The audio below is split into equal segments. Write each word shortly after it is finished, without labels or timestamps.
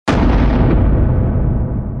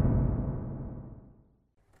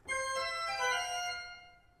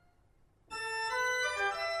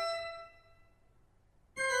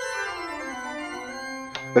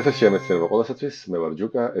ეს არის შემეცნება ყველასათვის, მე ვარ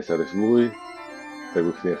ჯუკა, ეს არის ლუი,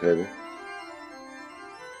 დაგვიქნია ხელი.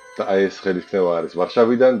 და აი ეს ხელისქნება არის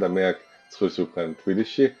ვარშავიდან და მე აქ ცხვის უკან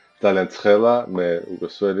თბილისში, ძალიან ცხელა, მე უკვე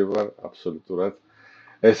სველი ვარ აბსოლუტურად.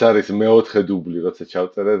 ეს არის მეოთხე დუბლი, როცა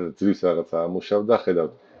ჩავწერე, ძვის რაღაცა ამუშავდა,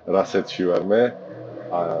 ხედავთ რა სეტში ვარ მე.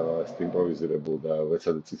 ეს იმპროვიზირებულ და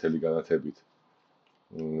ვეცადე წითელი განათებით.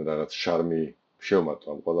 რაღაც შარმი შევმატო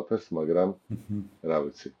ამ ყველაფერს, მაგრამ რა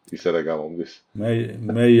ვიცი, ისე რა გამომდის.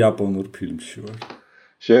 მე იაპონურ ფილმში ვარ.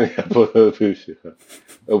 შენ იაპონურ ფილმში ხარ.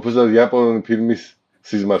 უბრალოდ იაპონური ფილმის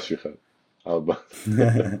სიზმარში ხარ. ალბათ.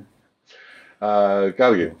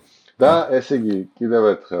 კარგი. და ესე იგი, კიდევ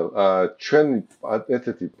ერთხელ, ჩვენი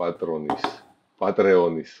ერთ-ერთი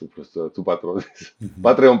პატრეონის, უბრალოდ თუ პატრეონის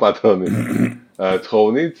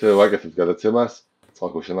თხოვნით ვაკეთებთ გადაცემას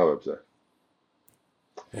წყალქვეშა ნავებზე.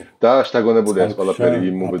 და შთაგონებულია ეს ყველაფერი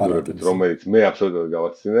იმ მომედურებით, რომელიც მე აბსოლუტურად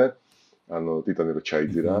გავაცინე, ანუ ტიტანი რო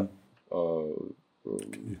ჩაიძირა,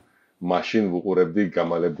 მაშინ ვუყურებდი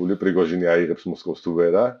გამალებული პრიგოჟინი აიღებს მოსკოვს თუ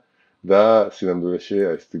ვერა და სინამდვილეში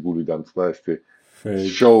ეს გული დამწყდა, ეს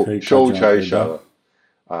შოუ ჩაიშალა.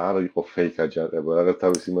 არა იყო ფეიქ აჯანყება, რაღაც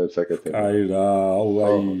თავის იმებს აკეთებდა. აი რა,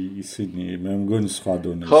 აი ისინი მე მგონი სხვა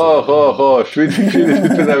დონეზე. ხო, 7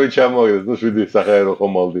 თვეები ჩამოვიდეს, ნუ 7 საერთო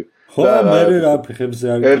ხომალდი. ხო, მე რა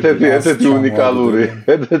ფეხებზე არ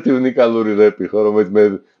ერთ-ერთი უნიკალური რეპი, ხო, რომელიც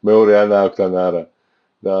მეორე ანა აქვს ან არა.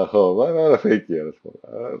 და ხო, არა ფეიქია რა თქმა უნდა.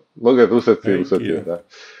 მოგეთ რუსეთია და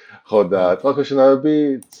ხო და წყალქვეშა ნავები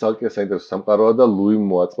ცალკე საინტერესო სამყაროა და ლუიმ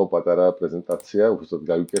მოაწყო პატარა პრეზენტაცია, უბრალოდ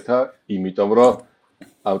გავიკეთა, იმიტომ რომ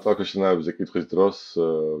ამ წყალქვეშა ნავებზე კითხვის დროს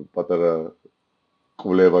პატარა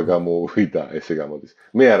კვლევა გამოვიდა, ესე გამოდის.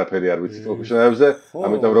 მე არაფერი არ ვიცი წყალქვეშა ნავებზე,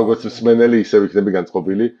 ამიტომ როგორც მსმენელი ისე ვიქნები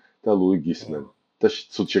განწყობილი და ლუი გისმენ. და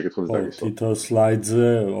ცუდ შეკითხვებს დაგისვა. თითო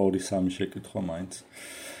სლაიდზე 2-3 შეკითხვა მაინც.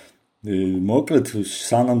 მოკლედ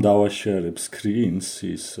სანამ დავაშერებ სკრინს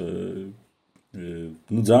ის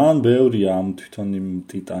ძალიან ბევრია ამ თვითონ იმ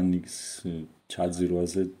ტიტანის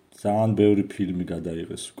ჩაძირვაზე, ძალიან ბევრი ფილმი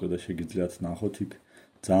გადაიღეს უკვე და შეგიძლიათ ნახოთ იქ,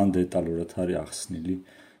 ძალიან დეტალურად არის ახსნილი.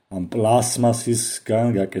 ამ პლასმასისგან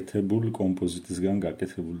გაკეთებული, კომპოზიტისგან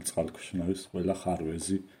გაკეთებული წყალქვეშა ნავის ყველა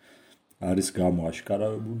ხარვეზი არის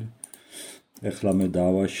გამოაშკარავებული. ეხლა მე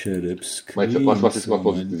დავაშერებ სკრინს. მაინც პლასმასის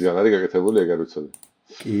კომპოზიტისგან არის გაკეთებული, ეგ არ ვიცოდი.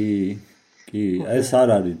 კი, ეს არ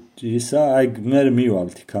არის. ისა, აი მე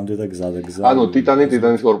მივალთ იქამდე და გზა. ანუ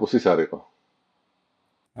ტიტანის корпуსის არ იყო.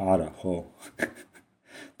 არა, ხო.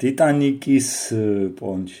 ტიტანიკის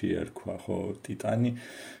პონჩი ერქვა, ხო, ტიტანი,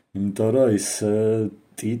 იმიტომ რომ ის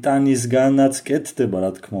ტიტანისგანაც კეთდება,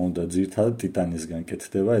 რა თქმა უნდა, ძირთადად ტიტანისგან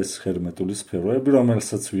კეთდება ეს ჰერმეტული სფეროები,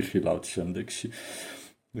 რომელსაც ვიხილავთ შემდეგში.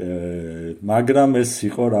 მაგრამ ეს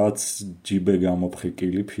იყო რაღაც ჯიბე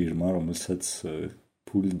გამოფხეკილი ფირმა, რომელსაც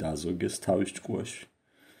ფული დაზოგეს თავის ჭკუაში.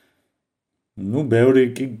 ნუ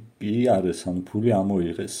ბევრი კი არის, ანუ ფული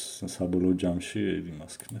ამოიღეს, საბოლოო ჯამში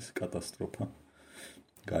იმას ქნეს კატასტროფა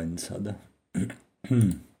გაინცადა.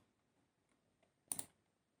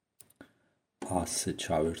 ასე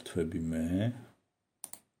ჩავერთვები მე.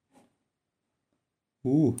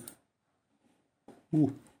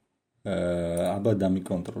 აბა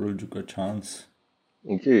დამიკონტროლე ჯუკა ჩანს.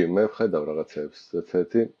 კი, მე ვხედავ რაღაცებს,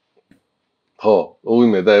 ერთ-ერთი. ხო,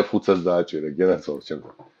 უიმე და F5-ს დააჭირე, გენაცვალე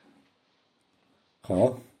ჩემთან.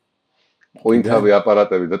 ხო. მყვინთავი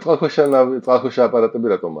აპარატები და წყალქვეშა აპარატები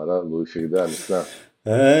რატომ არა, ლუიში და ამისნა?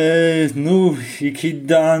 ნუ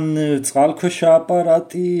იქიდან წყალქვეშა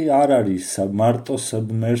აპარატი არ არის, მარტო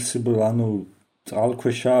submersible, ანუ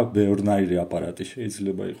წყალქვეშა ბევრნაირი აპარატი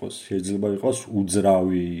შეიძლება იყოს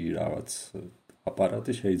უძრავი რაღაც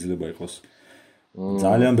აპარატი, შეიძლება იყოს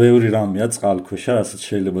ძალიან ბევრი რამეა წყალქვეშა, რასაც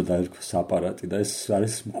შეიძლება დაერქვას აპარატი და ეს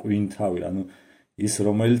არის მყვინთავი, ანუ ის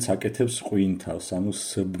რომელიც აკეთებს მყვინთავს, ანუ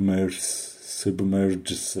submerges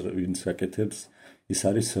ვინც აკეთებს, ის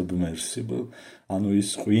არის submersible, ანუ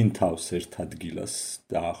ის მყვინთავს ერთ ადგილას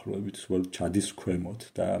დაახლოებით, ჩადის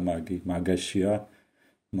ქვემოთ და მაგაშია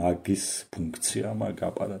მაგის ფუნქცია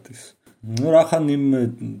მაგ აპარატის. ნუ რახან იმ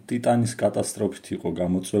ტიტანის კატასტროფით იყო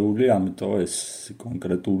გამოწვეული, ამიტომ ეს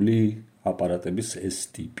კონკრეტული აპარატების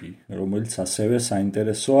ეს ტიპი, რომელიც ასევე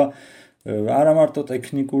საინტერესოა, არა მარტო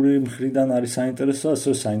ტექნიკური მხრიდან არის საინტერესო,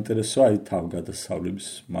 ასევე საინტერესოა აი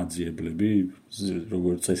თავგადასავლების მაძიებლები,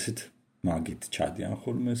 როგორც წესით მაგით ჩადიან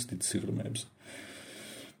ხოლმე ეს დიდ სიღრმეებზე.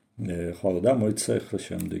 ხო და მოიცა ახლა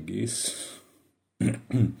შემდეგი ის.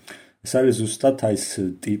 ეს არის ზუსტად აი ეს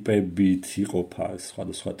ტიპებით იყოფა,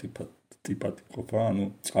 სხვადასხვა ტიპად იყოფა,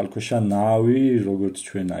 ანუ წყალქვეშა ნავი, როგორც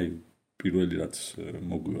ჩვენ აი პირველი რაც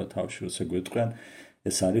მოგვივა თავში, როცა გვეტყვიან,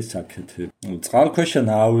 ეს არის აქეთი. წყალქვეშა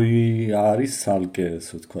ნავი არის ცალკე,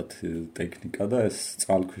 ასე ვთქვათ, ტექნიკა და ეს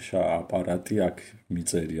წყალქვეშა აპარატი აქ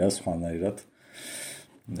მიწერია სხვანაირად.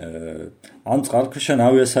 ან წყალქვეშა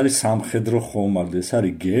ნავი ეს არის სამხედრო ხომალდი, ეს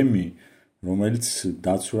არის გემი, რომელიც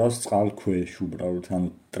დაცურავს წყალქვეშ უბრალოდ, ანუ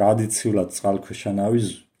ტრადიციულად წყალქვეშა ნავი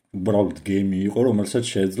უბრალოდ გემი იყო, რომელსაც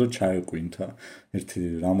შეეძლო ჩაეყვინთა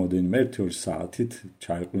რამოდენიმე 1-2 საათით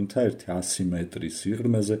ჩაეყვინთა 100 მეტრის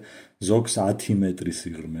სიღრმეზე, ზოგს 10 მეტრის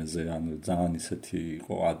სიღრმეზე, ანუ ძალიან ისეთი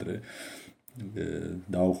იყო ადრე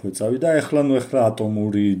დაუხვეწავი და ეხლა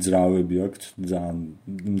ატომური ძრავები აქვთ, ძალიან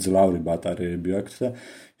მძლავრი ბატარეები აქვთ და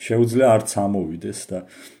შეუძლია არც ამოვიდეს და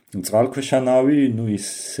წყალქვეშა ნავი,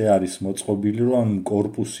 ისე არის მოწყობილი, რომ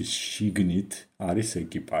კორპუსის შიგნით არის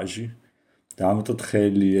ეკიპაჟი და ამიტომ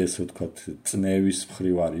ხელი, ესე ვთქვათ, წნევის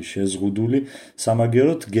მხრივ არის შეზღუდული,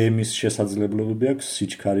 სამაგეროდ გემის შესაძლებლობები აქვს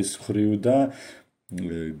სიჩქარის მხრივ და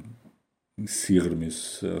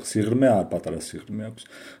სიღრმე არ პატარა სიღრმე აქვს.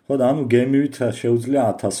 ხო და ანუ გემივით შეუძლია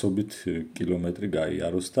 1000-ობით კილომეტრი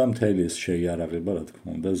გაიაროს და მთელი ეს შეიარაღება, რა თქმა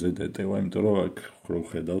უნდა, ზედ ეტევა, იმიტომ რომ აქ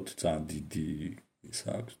ხედავთ ძალიან დიდი ის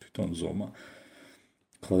აქვს თვითონ ზომა.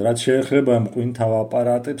 ხო, რაც შეეხება მყვინთავ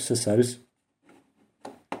აპარატებს, ეს არის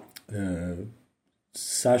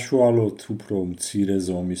საშუალოდ უფრო მცირე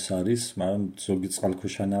ზომის არის, მაგრამ ზოგი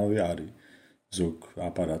წყალქვეშა ნავი არის ზოგ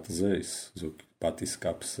აპარატზე, ზოგ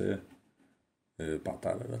ბატისკაფზე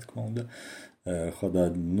პატარა, რა თქმა უნდა. ხო და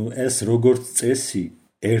ეს როგორც წესი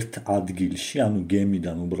ერთ ადგილში, ანუ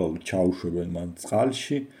გემიდან უბრალოდ ჩაუშვებენ მან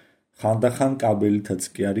წყალში, ხანდახან კაბელითაც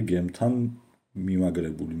კი არის გემთან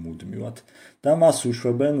მიმაგრებული მუდმივად და მას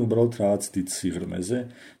უშვებენ უბრალოდ რაღაც დიდ სიღრმეზე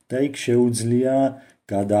და იქ შეუძლია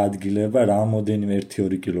გადაადგილება რამოდენიმე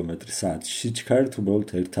 1-2 კილომეტრი საათში სიჩქარით უბრალოდ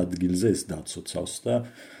ერთ ადგილზე ეს დაცოცავს და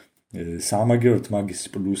სამაგეროდ მაგის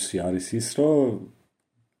პლუსი არის ის, რომ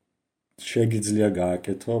შეგიძლია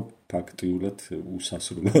გააკეთო ფაქტიურად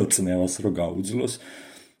უსასრულო წნევას რო გაუძლოს.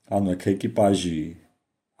 ანუ აქ ეკიპაჟი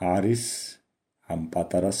არის ამ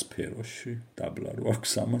პატარა სფეროში, დაბლა რო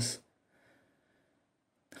აქვს ამას.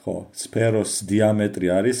 ხო, სფეროს დიამეტრი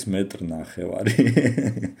არის 1.5 მეტრი.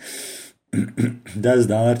 და ეს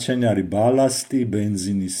დანარჩენი არის ბალასტი,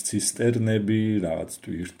 ბენზინის ცისტერნები, რაღაც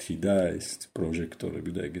ტვირთი და ეს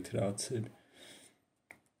პროჟექტორები და ეგეთი რაღაცები.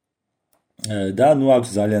 და აქვს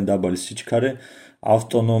ძალიან დაბალი სიჩქარე,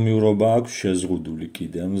 ავტონომიურობა აქვს შეზღუდული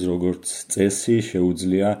კიდე, როგორც წესი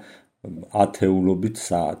შეუძლია 10-ობით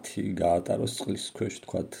საათი გაატაროს წყლის ქვეშ,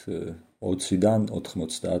 თქვათ 20-დან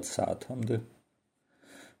 90 საათამდე.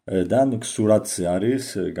 და სურათზე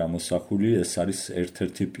არის გამოსახული, ეს არის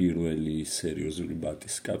ერთ-ერთი პირველი სერიოზული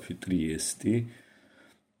ბატისკაფი ტრიესტი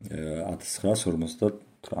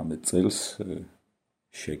 1958 წელს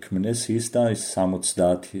შექმნეს ის და ის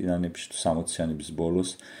 60-იანების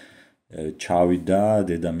ბოლოს ჩავიდა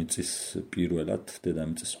დედამიწის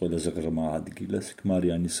ყველაზე ღრმა ადგილას,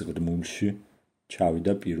 მარიანის ღრმულში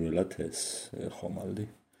ჩავიდა პირველად ეს ხომალდი.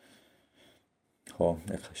 ხო,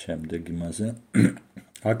 ეხლა შემდეგ იმაზე.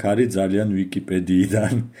 აქ არის ძალიან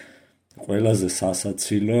ვიკიპედიიდან ყველაზე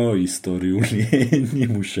სასაცილო ისტორიული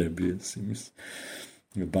ნიმუშები იმის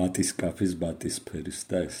ბატისკაფის, ბატისფერის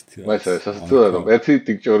და ესეთი. მაინც სასაცილოა, რომ ერთი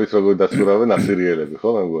ტიკჭორის როგორ დაცურავენ ასირიელები, ხო,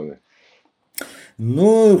 მე მგონი?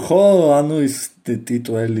 ხო, ანუ ის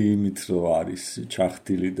ტიტველი იმით რომ არის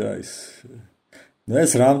ჩახტილი და ის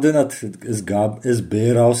ეს რამდენად ეს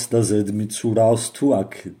ბერავს და ზედმიცურავს თუ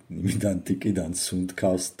აქ იმიდან ტიკიდან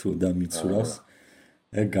სუნთქავს თუ და მიცურავს,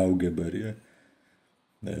 ეგ გაუგებარია.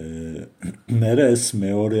 მერე ეს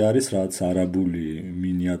მეორე არის რაც არაბული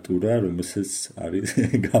მინიატურა, რომელსაც არის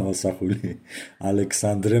გამოსახული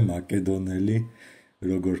ალექსანდრე მაკედონელი,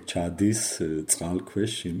 როგორ ჩადის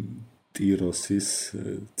წყალქვეშ ტიროსის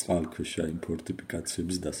წყალქვეშა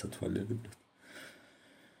იმპორტიფიკაციების დასათვალიერებლად.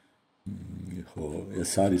 ხო,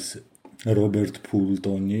 ეს არის რობერტ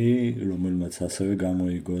ფულტონი, რომელმაც ასევე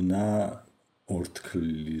გამოიგონა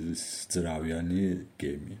ორთქლის ძრავიანი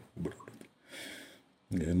გემი უბრალოდ.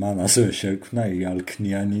 მან ასევე შექმნა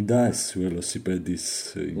იალქნიანი და ეს ველოსიპედის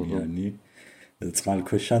იმიანი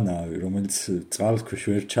წყალქვეშა ნავი, რომელიც წყალქვეშ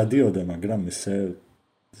ვერ ჩადიოდა, მაგრამ ესე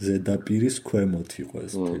ზედაპირის ქვემოთ იყო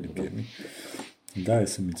ეს მთელი გემი. და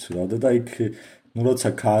ეს მიცურავდა და იქ როცა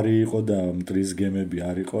ქარი იყო და მტრის გემები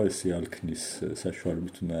არ იყო, ეს იალქნის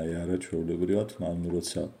საშუალებით უნდა არა ჩვეულებრივად, მაგრამ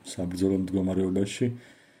როცა საბრძოლო მდგომარეობაში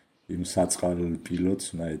იმ საწყალ პილოტს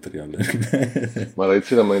უნდა ეტრიალებდნენ. მაგრამ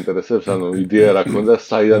იცი რა მაინტერესებს, ანუ იდეა რა ქონდა,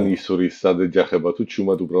 საიდან ისურის სადეჯახება თუ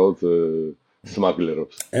ჩუმად უბრალოდ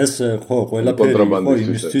სმაგლერობს. ეს ხო, ყველაფერი იყო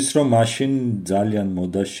იმისთვის, რომ მაშინ ძალიან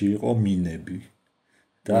მოდაში იყო მინები.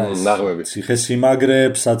 და ნაღმებით.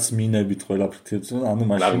 ციხესიმაგრეებსაც მინებით ყველაფრით, ანუ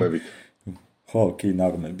მაშინ ნაღმებით. ხო, კი,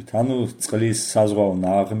 ნაღმებით. ანუ წყლის საზღვაო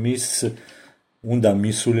ნაღმის უნდა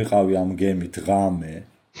მისულიყავი ამ გემით ღამე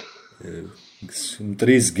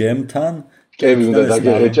მტრის გემთან კები უნდა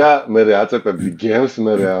დაგეღეჭა, მე აწეპებდი გემს,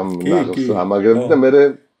 მე ამ ნაღს ამაგრებდი და მე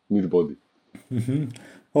მირბოდი.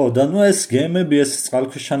 ხო, და ნუ ეს გემები, ეს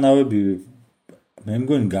წყალქვეშანავები მე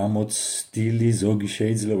მგონი გამოცდილი ზოგი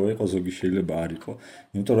შეიძლება იყოს, ზოგი შეიძლება არ იყოს.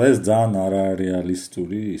 იმიტომ რომ ეს ძალიან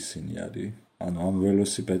არარეალისტური ისინი არის. ანუ ამ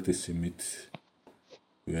ველოსიპედის იმით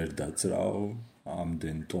ვერ დაძრაო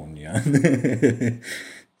ამდენ ტონიან.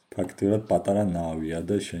 ფაქტიურად პატარა ნავია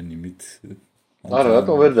და შენ იმით არა,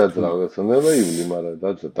 რატომ ვერ დაძრავ, ნებაივლი, მაგრამ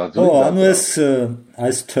დაძრავ. ო, ანუ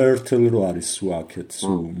ეს turtle რო არის სუაქეთ,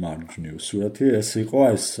 მარჯვნივ სურათი, ეს იყო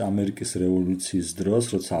ეს ამერიკის რევოლუციის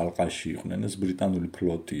დროს, როცა ალყაში იყვნენ, ეს ბრიტანული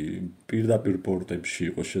ფლოტი პირდაპირ პორტებში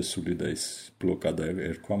იყო შესული და ის ბლოკადა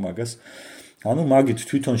ერქვა მაგას. ანუ მაგით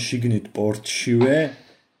თვითონ შიგნით პორტშივე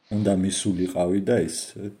უნდა მისულიყავი და ის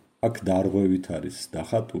აქ დარღვევით არის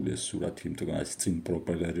დახატული ეს სურათი, იმიტომ რომ ეს წინ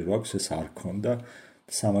პროპელერი რო აქვს, ეს არ ქონდა,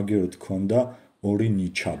 სამაგიეროდ ქონდა ორი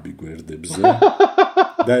ნიჩაბი გვერდებზე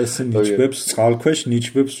და ეს ნიჩბებს წყალქვეშ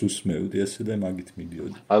ნიჩბებს უსმევდი ესე და მაგით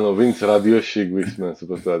მიდიოდი. ანუ ვინც რადიოში გვისმენს,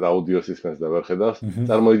 უბრალოდ აუდიოს ისმენს და ვერ ხედავს,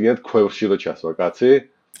 წარმოიდგინეთ ქვევრში რო ჩასვა კაცი.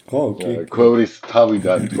 ხო, კი. ქვევრის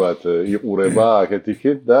თავიდან თქვათ იყურება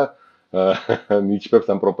აქეთ-იქით და ნიჩბებს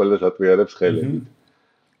ამ პროპელერს ატვიარებს ხელებით.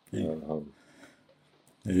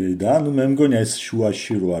 და ნუ მე მგონია ეს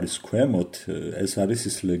შუაში რო არის ქვემოთ, ეს არის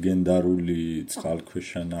ის ლეგენდარული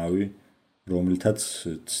წყალქვეშანავი, რომელთაც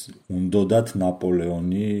უნდოდათ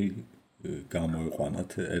ნაპოლეონი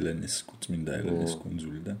გამოიყვანათ წმინდა ელენის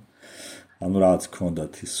კუნძულიდან. ანუ რაღაც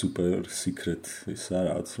ქონდათ ის super secret ისა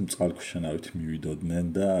რაღაც რომ წყალქვეშანავით მივიდოდნენ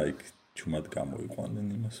და იქ ჩუმად გამოიყვანენ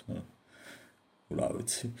იმას, მაგრამ რა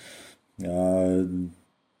ვიცი.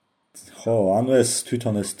 ხო, ანუ ეს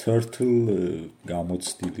თვითონ ეს turtle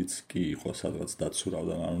გამოცდილიც კი იყო, სადღაც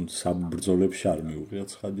დაცურავდა, ანუ საბრძოლებში არ მიუღია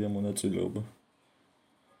ცხადია მონაწილეობა.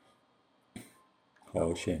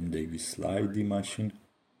 ხო, შემდეგი სლაიდი მაშინ.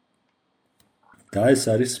 და ეს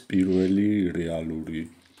არის პირველი რეალური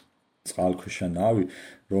წყალქვეშანავი,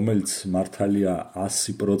 რომელიც მართალია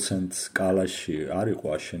 100% სკალაში არ იყო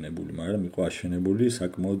აშენებული, მაგრამ იყო აშენებული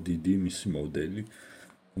საკმაოდ დიდი მისი მოდელი,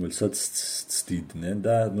 რომელსაც ცდიდნენ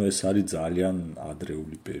და ნუ ეს არის ძალიან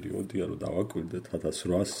ადრეული პერიოდი, რომ დავაკვირდეთ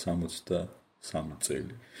 1863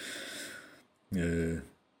 წელი.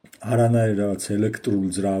 არანაირ რაღაც ელექტრულ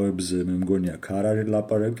ძრავებზე მე მგონი აქ არ არის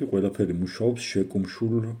ლაპარაკი, ყველაფერი მუშაობს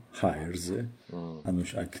შეკუმშულ ჰაერზე. ანუ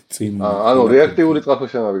აქ წინ ანუ რეაქტიული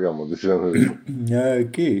წყალქვეშანავი გამოდის რამე.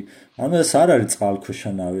 კი, ანუ ეს არ არის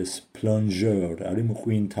წყალქვეშანავი, ეს plongeur, არის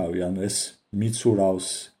მყვინთავი, ანუ ეს მიცურავს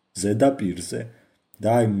ზედაპირზე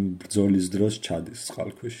და იმ ბრძოლის დროს ჩადის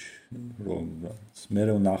წყალქვეშ, რომ მე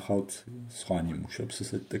ვნახავთ სხვა ნიმუშებს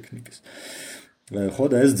ესეთ ტექნიკის. ხო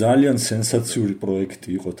და ეს ძალიან სენსაციური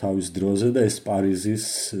პროექტი იყო თავის დროზე და ეს პარიზის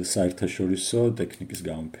საერთაშორისო ტექნიკის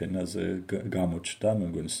გამოფენაზე გამოჩნდა, მე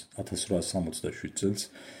მგონი 1867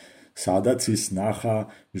 წელს, სადაც ის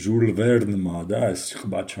ნახა ჟულ ვერნმა და ეს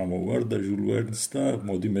ყბა ჩამოვარდა ჟულ ვერნს და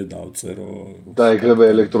მოდი მე დავწერო. და ეგრევე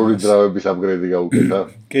ელექტრული ძრავების აპგრეიდი გაუკეთა.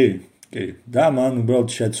 კი. კი, და მან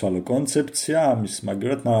უბრალოდ შეცვალა კონცეფცია ამის,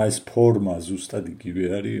 მაგრამ ეს ფორმა ზუსტად იგივე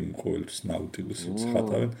არის იმ ყოველთვის ნაუტილუსებს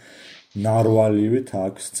ხატავენ. ნარვალივით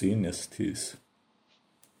აქვს წინ ესეთი ის.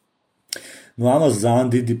 ნუ ამას ძალიან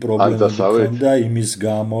დიდი პრობლემები ჰქონდა იმის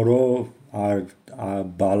გამო, რომ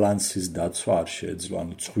ბალანსის დაცვა არ შეეძლო,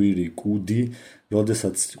 ანუ ცხვირი კუდი,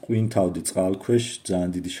 როდესაც ყვინთავდი წყალქვეშ,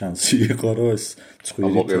 ძალიან დიდი შანსი იყო, რომ ეს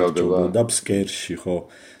ცხვირი ჩაჭრობდა ფსკერში,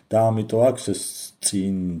 ხო. და ამიტომ აქვს ეს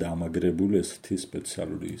წინ დამაგრებული ესეთი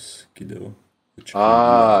სპეციალური ის კიდევ.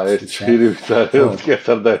 ეს ცხვირი ფსკერს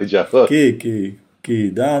არ დაეჯახო.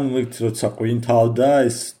 კი, და ანუ როცა ყვინთავდა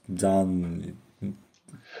ეს ძალიან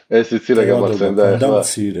ეს იცი რა გამახსენდა ახლა. და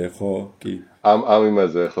მცირე, ხო, კი. ამ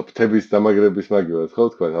იმაზე ხო ფრთების დამაგრების მაგივად ხო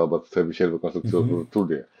თქვა, ალბათ ფრთები შეიძლება კონსტრუქციულად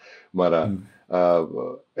რთულია, მაგრამ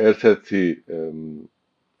ერთ-ერთი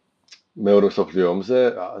მეორე მსოფლიო ომზე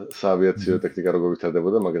საავიაციო ტექნიკა როგორ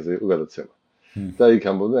ვითარდებოდა, მაგაზე იყო გადაცემა. და იქ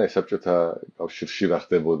ამბობდნენ აი საბჭოთა კავშირში რა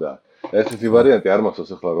ხდებოდა. ერთ-ერთი ვარიანტი არ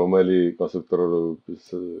მახსოვს ახლა რომელი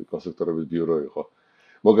კონსტრუქტორების ბიურო იყო.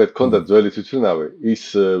 მოგეთ ქონდა ძველი თვითმფრინავი, ის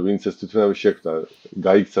ვინც ეს თვითმფრინავი შექმნა,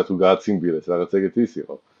 გაიქცა თუ გააცინბირეს, რაღაც ეგეთი ის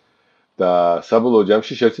იყო. და საბოლოო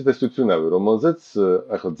ჯამში შევცით ეს თვითმფრინავი, რომელზეც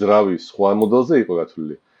ახლა ძრავი სხვა მოდელზე იყო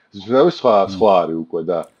გათვლილი. თვითმფრინავი სხვა არის უკვე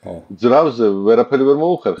და ძრავზე ვერაფერი ვერ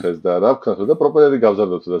მოუხერხეს და რა ვქნათ და პროპელერი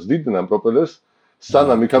გავზარდოთ და ზდიდნენ ამ პროპელერს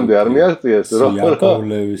სანამ იქამდე არ მიაღწიეს რომ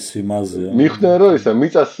იაკოვლევის იმაზე მიხდნენ რომ ისა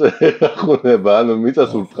მიწას ახუნება, ანუ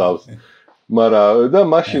მიწას ურტყავს. მაგრამ და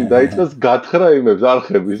მაშინ დაიწყეს გათხრა იმებს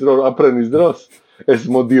არხების, რომ აფრენის დროს ეს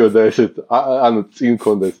მოდიოდა ესეთ ანუ წინ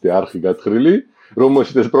კონდეს არხი გათხრილი,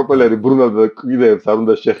 რომელშიც ეს პროპელერი ბრუნავდა და კიდეებს არ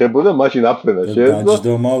უნდა შეხებოდა, მაშინ აფრენა შეეძლო.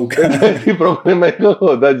 დაჯდომა უკან. ეს პრობლემა იყო,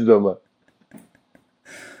 დაჯდომა.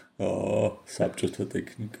 საბჭოთა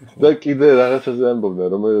ტექნიკა ხო. და კიდე რაღაცაზე ამბობდა,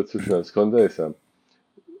 რომელიც უშუალოდ ჰქონდა ესა.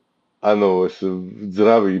 ანუ ეს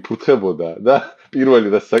ძრავი იფურთხებოდა და პირველი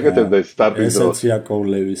რაც საკეთებდა ეს სტარტის დროს. ესეც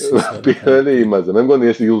იაკოვლევის პირველი იმაზე. მე მგონი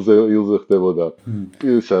ეს ილზე ხდებოდა.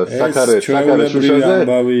 საკარე შუშაზე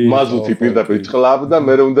მაზუთი პირდაპირ ჭყლავდა,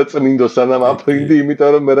 მე უნდა წმინდოს სანამ აფრინდი, იმიტომ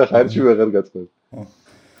რომ მე რა ხარჯი ვეღარ გაწყდა.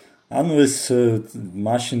 ანუ ეს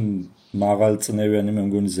მაშინ მაღალწნევიანი მე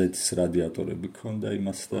მგონი ზეთის რადიატორები ქონდა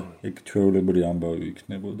იმას და ეგ ჩვეულებრივი ამბავი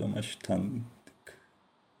იქნებოდა მაშინ თან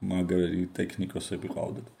მაგარი ტექნიკოსები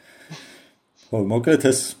ყავდათ. ხო, მოკლედ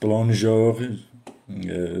ეს პლონჟორი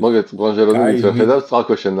მოგეთ პლონჟერები მიხედავს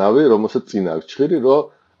წყალქვეშა ნავი, რომელსაც წინ აქვს ჭხირი, რომ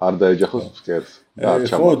არ დაეჯახოს ფსკერს.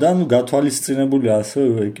 ხო, და ნუ გათვალისწინებული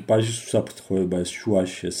ასევე ეკიპაჟის უსაფრთხოება ეს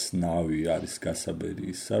შუაში ეს ნავი არის გასაბერი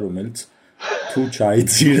ისა, რომელიც თუ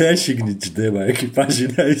ჩაიძირა, შიგნით ჯდება ეკიპაჟი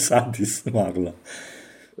და ის ადის მაღლა.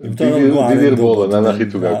 დიდი რბოლა, ნანახი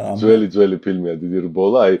თუ გაქვს, ძველი ფილმია დიდი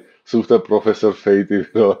რბოლა, აი სულთა პროფესორ ფეიტი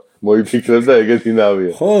რომ მოიფიქრებდა ეგეთი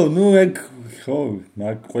ნავია. ხო, ნუ ეგ ხო,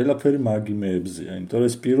 მაგ ყველაფერი მაგიმეებზია, იმიტომ რომ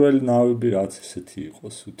ეს პირველი ნავები რაც ესეთი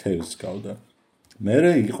იყოს, თევზს გავდა.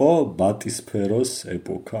 მერე იყო ბატისფეროს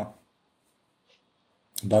ეპოქა.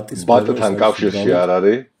 ბატთან კავშირში არ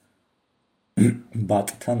არის?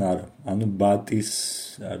 ბატთან არა, ანუ ბატის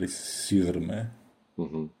არის სიღრმე.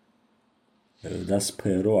 და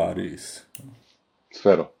სფერო არის.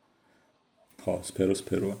 სფერო. ხო,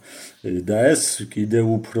 სფეროა. და ეს კიდე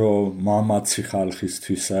უფრო მამაცი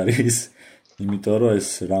ხალხისთვის არის, იმიტომ რომ ეს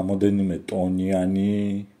რამოდენიმე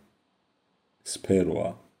ტონიანი სფეროა,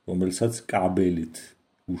 რომელსაც კაბელით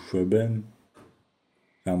უშვებენ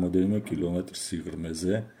რამოდენიმე კილომეტრ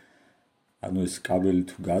სიღრმეზე. ანუ ეს კაბელი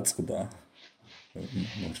თუ გაწყდა,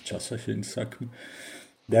 მორჩასა შენი საქმე.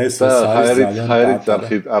 და ეს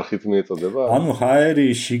ჰაერით არხით მიეწოდება? ანუ ჰაერი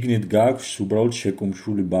შიგნით გაქვს უბრალოდ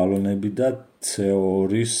შეკუმშული ბალონები და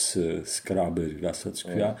CO2-ის სკრაბერი, რასაც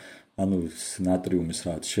ქვია. ანუ ნატრიუმის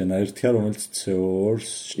რაც შენაერთია, რომელიც CO2-ს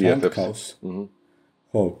შთანთქავს.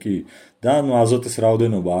 ხო, კი. და ანუ აზოტის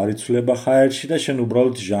რაოდენობა არ იცვლება ჰაერში და შენ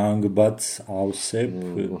უბრალოდ ჟანგბადს ავსებ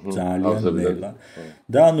ძალიან ნელა.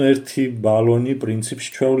 და ანუ ერთი ბალონი პრინციპში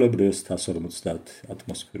ჩვეულებრივ 150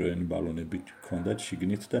 ატმოსფეროიანი ბალონები ქონდათ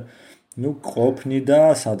შიგნით და ნუ ყოფნი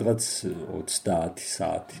და სადღაც 30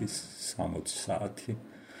 საათი, 60 საათი.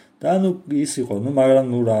 და ანუ ის იყო, ნუ მაგრამ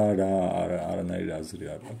ნუ არანაირი აზრი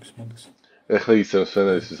არ აქვს მაგას. ეხლა ისევ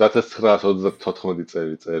სცენარის 1934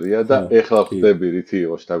 წელი წერია და ეხლა ხდები რითი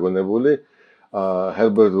იყო შთაგონებული.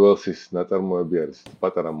 ჰერბერტ უელსის ნაწარმოები არის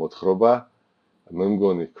პატარა მოთხრობა. მე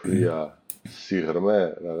მგონი ქვია სიღრმე,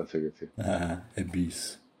 რაღაც ეგეთი.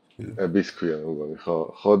 ების ქვია მე მგონი, ხო.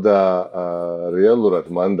 ხო და რეალურად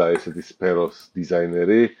მან და ესეთი სფეროს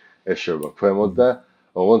დიზაინერი ეშობა ქვემოთ და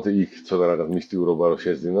ოღონდ იქ ცოტა რაღაც მისტიურობა რო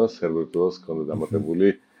შეძინოს, ჰერბერტ უელსს ჰქონდა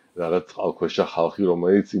დამატებული რაღაც წყალქვეშა ხალხი,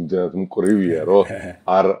 რომელიც იმდენად მკვრივია, რომ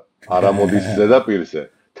არ ამოდის ზედაპირზე,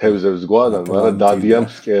 თევზებს გვადან, მაგრამ დადიან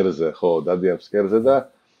ფსკერზე, ხო, დადიან ფსკერზე და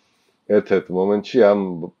ერთ-ერთ მომენტში ამ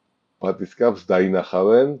ბატისკაფს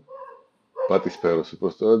დაინახავენ ბატისფეროს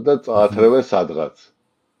უბრალოდ და წაათრევენ სადღაც.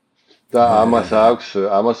 და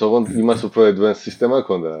ამას ოღონდ იმას უფრო advanced სისტემა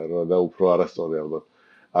ჰქონდა და უფრო არასწორი ალბათ.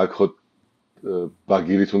 აქ ხო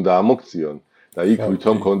ბაგირით უნდა ამოქციონ და იქ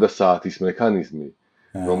ვითომ ჰქონდა საათის მექანიზმი.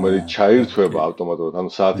 რომელიც ჩაირთვება ავტომატურად, ანუ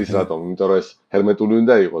საათის რატომ? იმიტომ რომ ეს ჰერმეტული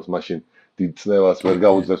უნდა იყოს, მაშინ დიდ წნევას ვერ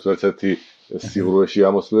გაუძლებს ერთ-ერთი სიღრუეში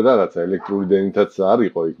ამოსვლა რაღაცა, ელექტრული დენითაც არ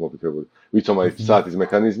იყო იქ მოფიქრებული. ვითომ აი საათის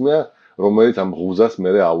მექანიზმია, რომელიც ამ ღუზას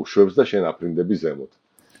მერე აუშვებს და შენ აფრინდები ზემოთ.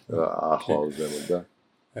 ახლა ზემოთ და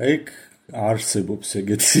ეგ არსებობს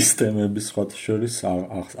ეგეთი სისტემები სხვათა შორის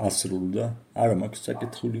ასრულდა. არა მაქვს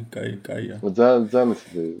საკითხული, კაია. ძალიან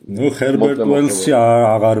ნუ ჰერბერტ უელსი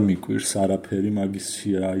აღარ მიკვირს არაფერი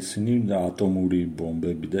მაგისია, ისინი ატომური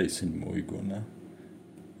ბომბები და ისინი მოიგონა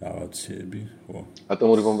რაღაცები, ხო.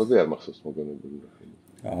 ატომური ბომბები არ მახსოვს მოგონებული.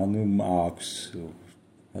 ანუ აქვს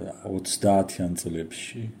 30-იან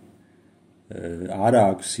წლებში. არა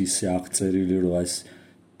აქვს ისე აღწერილი, რომ ეს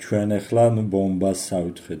ჩვენ ახლა ნუ ბომბას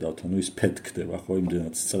ავითხედავთ, ანუ ის ფეთქდება, ხო,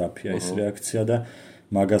 იმდენად სწრაფია ეს რეაქცია და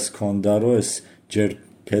მაგას ქონდა, რომ ეს ჯერ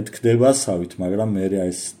ფეთქდება სავით, მაგრამ მერე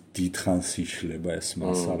ეს დიდხანს იშლება ეს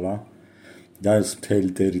მასალა. და ეს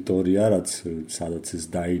მთელი ტერიტორია, რაც სადაც ეს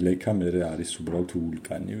დაილექა, მე არის უბრალოდ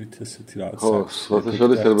ვულკანივით ესეთი რაღაც. ხო,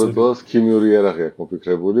 შესაძლოა სერბეთოს ქიმიური იარაღი აქვს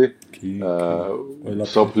მოფიქრებული.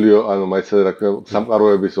 სოფლიო, ანუ მაიცადე რა ქვია,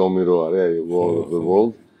 სამყაროების ომი რო არის, აი War of the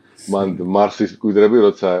World. მან მარსის მკვიდრები,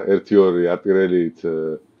 როცა 1-2 არტილერიით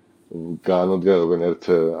გაანადგარებენ ერთ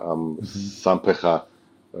ამ სამფეხა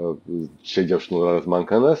შეჯავშნულ რაღაც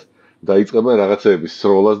მანქანას. დაიწყებენ რაღაცეების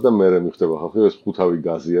სროლას და მერე მიხდება ხალხი, ეს მყვინთავი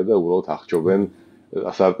გაზია და უბრალოდ აღჭობენ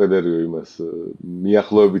артиллериო იმას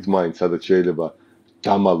მიახლოებით მაინც, სადაც შეიძლება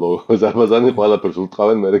დამალო ზარბაზანი ყველაფერს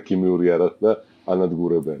უტყავენ, მერე ქიმიური იარაღს და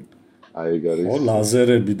ანადგურებენ. აი ეგ არის. ო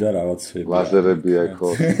ლაზერები და რაღაცები. ლაზერები აქ ხო.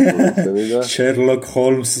 Sherlock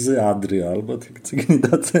Holmes-ზე ადრე ალბათ იქ წიგნი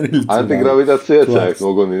დაწერილი. ანტიგრავიტაციაც აქვს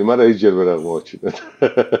მოგონილი, მაგრამ ეს ჯერ ვერ აღმოაჩინეთ.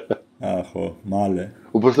 ხო, მალე.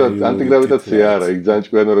 უბრალოდ ანტიგრავიტაცია არა, იქ ძალიან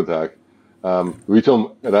ჭკვიანურად აქვს. ვითომ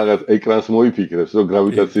რაღაც ეკრანს მოიფიქრებს, რომ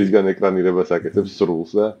გრავიტაციისგან ეკრანირებას აკეთებს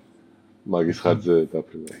სრულს და მაგის ხარჯზე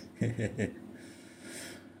დაფრინავს.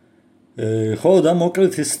 ხო, და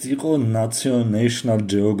მოკლედ ეს იყო National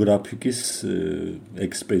Geographic-ის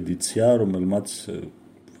ექსპედიცია, რომელმაც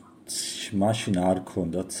მაშინ არ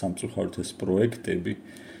ქონდათ სამწუხაროდ ეს პროექტები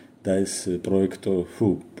და ეს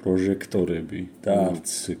პროჟექტორები და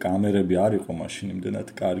არც კამერები არ იყო მაშინ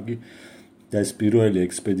იმდენად კარგი და ეს პირველი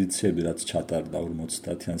ექსპედიციები რაც ჩატარდა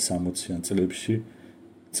 50-ან 60-იან წლებში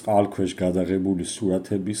წყალქვეშ გადაღებული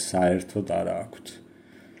სურათები საერთოდ არ აქვთ.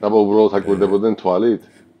 აბა უბრალოდ აკვირდებოდნენ თვალით?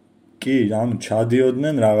 კი, ანუ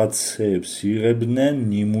ჩადიოდნენ რაღაცებს იღებდნენ,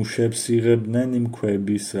 ნიმუშებს იღებდნენ იმ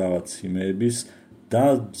ქვების რაღაც იმების და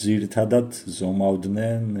ძირითადად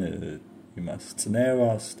ზომავდნენ იმას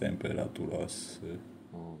წნევას, ტემპერატურას,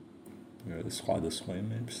 სხვადასხვა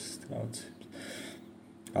იმებს რაღაც.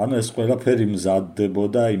 ანუ ეს ყველაფერი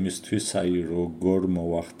მზადდებოდა იმისთვის, აი როგორ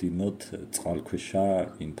მოვახდინოთ წყალქვეშა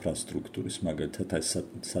ინფრასტრუქტურის, მაგალითად აი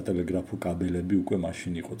სატელეგრაფო კაბელები უკვე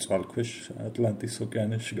მაშინ იყო წყალქვეშ ატლანტის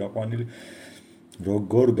ოკეანეში გაყვანილი.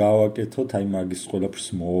 როგორ გავაკეთოთ აი მაგის ყველაფერს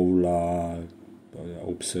მოვლა,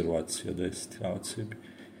 ობსერვაცია და ესეთი რაღაცები.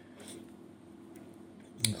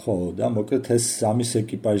 ხო, და მოკლედ ეს ამის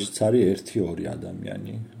ეკიპაჟიც არის 1-2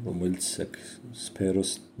 ადამიანი, რომელიც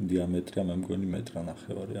სფეროს დიამეტრია მე მგონი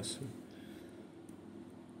მეტრანახევარი ასე.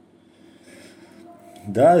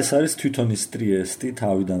 და ეს არის თვითონ ის ტრიესტი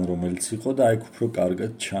თავიდან რომელიც იყო და აი უფრო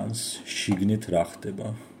კარგად ჩანს შიგნით რა ხდება.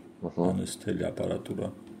 ანუ ეს თელი აპარატურა.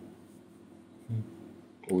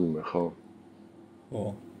 უიმე ხო. ხო.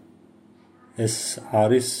 ეს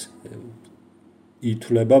არის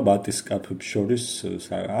ითვლება ბატისკაფებს შორის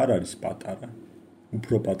არ არის პატარა.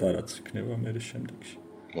 უფრო პატარაც იქნება მე შემდეგში.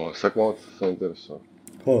 საკმაოდ საინტერესოა.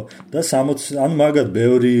 ხო, და 60 ანუ მაგათ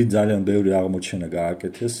ძალიან ბევრი აღმოჩენა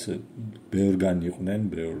გააკეთეს, ბევრგან იყვნენ,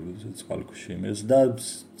 ბევრი წყალქვეშა იმეს და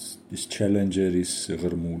ის ჩელენჯერის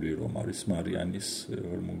ღრმული რომ არის მარიანის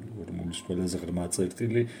ღრმულის ყველაზე ღრმა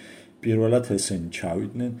წერტილი პირველად ესენი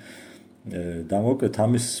ჩავიდნენ. და მოკლედ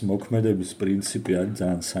ამის მოქმედების პრინციპი არის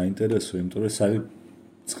ძალიან საინტერესო, იმიტომ რომ ეს არის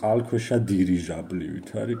წყალქვეშა დირიჟაბლივით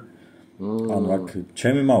არის. ანუ აქ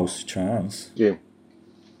ჩემი მაუსი ჩანს? კი.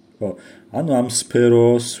 ხო, ანუ ამ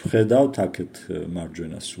სფეროს ვხედავთ აქეთ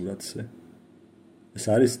მარჯვენა სურათზე. ეს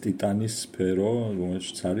არის ტიტანის სფერო,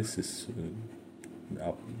 რომელშიც არის ეს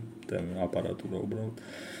აპარატურა უბრალოდ.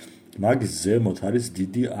 მაგის ზემოთ არის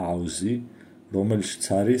დიდი აუზი, რომელშიც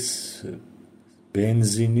არის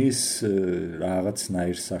ბენზინის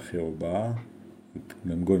რაღაცნაირ სახეობა.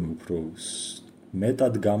 მე მგონი უფრო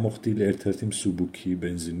მეტად გამოხდილი ერთ-ერთი მსუბუქი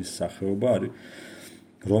ბენზინის სახეობა არის,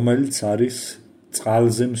 რომელიც არის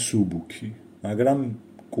წყალზე მსუბუქი, მაგრამ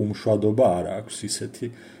კუმშვადობა არ აქვს ისეთი,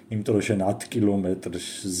 იმიტომ რომ შენ 10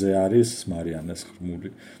 კილომეტრზე არის მარიანას ღრმული.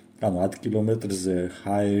 ანუ 10 კილომეტრზე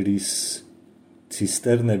ჰაერის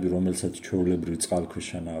ცისტერნები, რომელსაც ჩვეულებრივი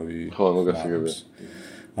წყალქვეშანავი ხო, მოგასაგებია.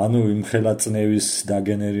 ანუ იმხელა წნევის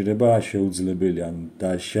დაგენერირება შეუძლებელია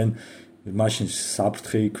და შენ მაშინ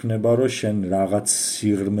საფრთხე იქნება, რომ შენ რაღაც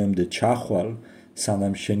სიღრმემდე ჩახვალ,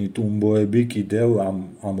 სანამ შენი ტუმბოები კიდევ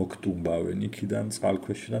ამოქტუმბავენ იქიდან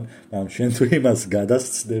წყალქვეშიდან, მაგრამ შენ თუ იმას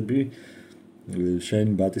გადასცდები, შენ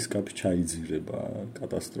ბატისკაფი ჩაიძირება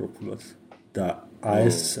კატასტროფულად. და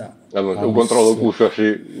ეს უკონტროლო კუშაში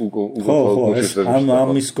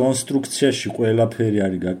ამის კონსტრუქციაში ყველაფერი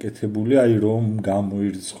არის გაკეთებული, აი რომ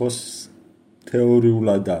გამოირიცხოს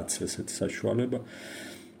თეორიულადაც ესეთი საშუალება.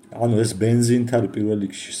 ანუ ეს ბენზინით არის პირველ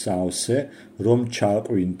რიგში საავსე, რომ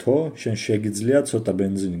ჩაყვინთო, შენ შეგიძლია ცოტა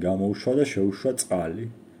ბენზინი გამოუშვა და შეუშვა წყალი.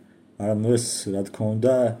 მაგრამ ეს რა თქმა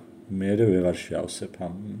უნდა, მე ვეღარ შეავსებ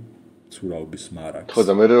ამ ცურავების მარაგს. ხო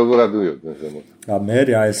და მე როგორ ადვიოდნენ ზემოთ? მე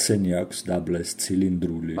ესენი აქვს დაბლეს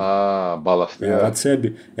ცილინდრული. ბალასტია. რაღაცები,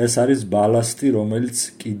 ეს არის ბალასტი, რომელიც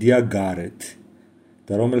კიდია გარეთ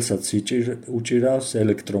და რომელსაც უჭირავს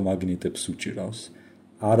ელექტრომაგნიტებს უჭირავს.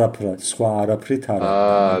 სხვა არაფრით არ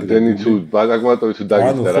არის. დენი თუ ბაგმატოვი თუ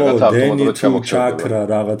დაგიჭდა რაღაცა ავტომატურად ჩამოხდება. ჩაქრა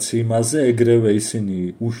რაღაც იმაზე, ეგრევე ისინი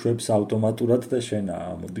უშვებს ავტომატურად და შენ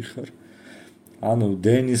ამოდიხარ. ანუ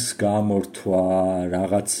დენის გამორთვა,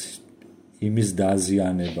 რაღაც იმის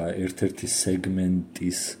დაზიანება, ერთ-ერთი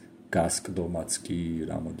სეგმენტის გასკდომაც კი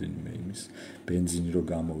რამოდენიმე იმის ბენზინი რო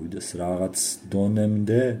გამოვიდეს რაღაც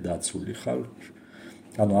დონემდე დაცული ხარ.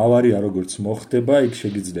 ანუ ავარია როგორც მოხდება, იქ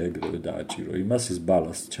შეგიძლია ეგრევე დააჭირო იმას, ის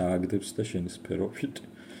ბალას ჩააგდებს და შენი სფეროშით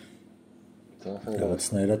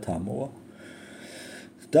რაღაცნაირად ამოვა.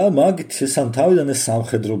 და მაგით ეს ამ თავიდან ეს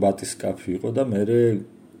სამხედრო ბატისკაფი იყო და მე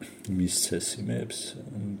მისცეს იმებს,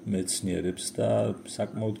 მეცნიერებს და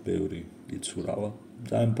საკმაოდ ბევრი იცურავა.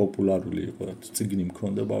 ძალიან პოპულარული იყო, წიგნი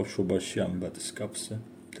მქონდა ბავშვობაში ამ ბატისკაფზე.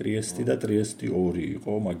 ტრიესტი და ტრიესტი 2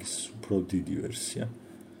 იყო, მაგის უფრო დიდი ვერსია.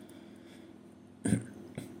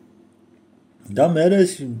 და მე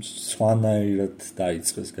სხვანაირად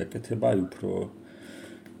დაიწყეს გაკეთება, აი უფრო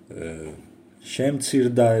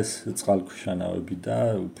შემცირდა ეს წყალქვეშანავები და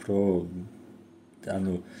უფრო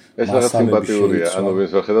ანუ ეს რაღაც სიმპათიურია, ანუ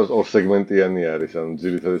ვინც ვხედავს ორ სეგმენტიანი არის, ანუ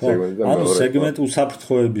ძირითადი სეგმენტი და მეორე. ანუ სეგმენტი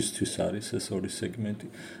უსაფრთხოებისთვის არის ეს ორი სეგმენტი.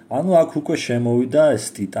 ანუ აქ უკვე შემოვიდა ეს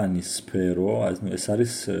ტიტანის სფერო, ეს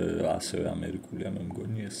არის ასევე ამერიკული, მე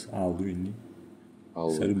მგონი ეს ალვინი.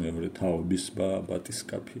 ეს მეორე თაობის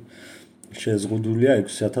ბატისკაფი. შეზღუდულია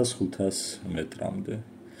 6500 მეტრამდე.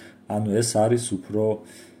 ანუ ეს არის უფრო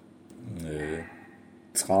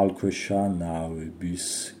წყალქვეშა ნავების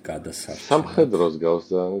გადასარჩენა. სამხედროს გავს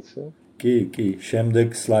ძალიან. კი, შემდეგ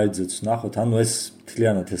სლაიდზეც ნახოთ, ანუ ეს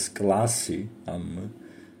მთლიანად ეს კლასი ამ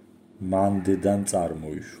მანდედან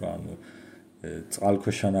წარმოიშვა, ანუ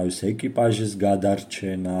წყალქვეშა ნავის ეკიპაჟის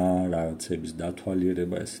გადარჩენა, რაღაცების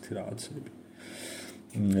დათვალიერება, ესეთი რაღაცები.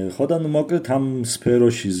 ხო და მოკლედ ამ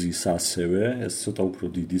სფეროში ზის ასევე, ეს ცოტა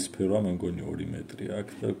უფრო დიდი სფეროა, მე მგონი 2 მეტრი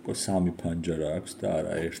აქვს და 3 ფანჯარა აქვს და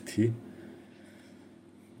არა 1.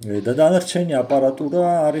 და დანარჩენი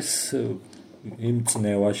აპარატურა არის იმ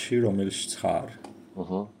წნევაში, რომელშიც ხარ.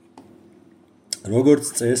 როგორც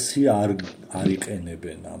წესი არ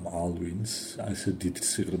იყენებენ ამ ალვინს, ასე დიდ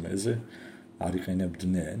სიღრმეზე არ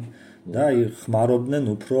იყენებდნენ და ხმარობდნენ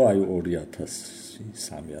უფრო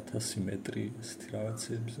 2000-3000 მეტრი ესეთი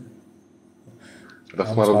რაღაცებზე. და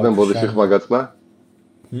ხმარობდნენ ბოდიში ხმა გაწყდა?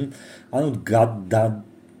 ანუ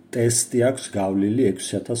ტესტი აქვს გავლილი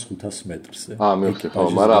 6500 მეტრზე. მივხვდი, ხო,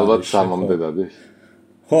 მაგრამ ალბათ 3-მდე დადის.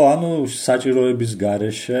 ხო, ანუ საჭიროების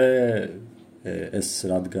გარეშე ეს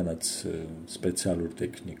რადგანაც სპეციალური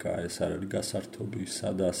ტექნიკაა, ეს არ არის გასართობისა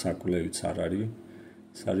და საკვლევიც არ არის.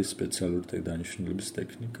 ეს არის სპეციალური დანიშნულების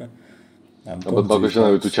ტექნიკა. ალბათ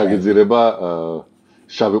ბაგაჟანავი თუ ჩაგეძირება,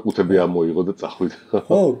 შავი ყუთები ამოიღო და წახვიდა.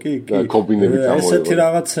 ხო, კი. კომბინებით ამოიღო. ესეთი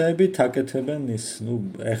რაღაცეებით აკეთებენ ის,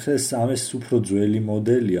 ეხლა ეს უფრო ძველი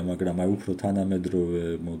მოდელია, მაგრამ აი უფრო თანამედროვე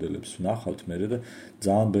მოდელებს ვნახავთ მე და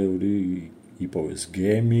ძალიან ბევრი იპოვეს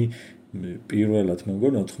გემი. პირველად მე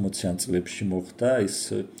მგონი 80-იან წლებში მოხდა ის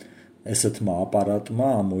ესეთმა აპარატმა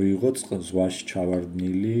ამოიღო ზღვაში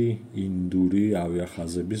ჩავარდნილი ინდური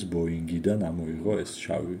ავიახაზების ბოინგიდან ამოიღო ეს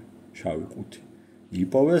შავი ყუთი.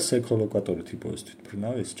 იპოვეს ეკოლოკატორით იპოვეს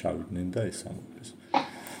თვითმფრინავი, ეს ჩავიდნენ და ეს ამოიღეს.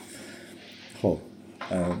 ხო.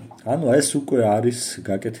 ანუ ეს უკვე არის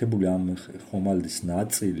გაკეთებული ამ ხომალდის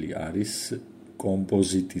ნაწილი არის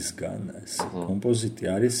კომპოზიტისგან. ეს კომპოზიტი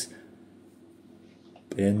არის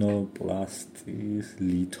პენოპლასტის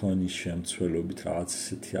ლითონის შემცველობით რაღაც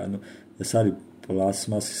ისეთი, ანუ ეს არის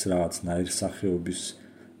პლასმასის რაღაც ნაირსახეობის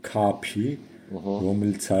კაფი,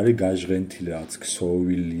 რომელიც არის გაჟღენთილი რაღაც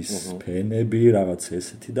ქსოვილის ფენები, რაღაც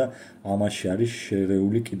ესეთი და ამაში არის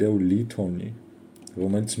შერეული კიდევ ლითონი,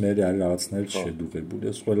 რომელიც მე არის რაღაცნაირად შედუღებული,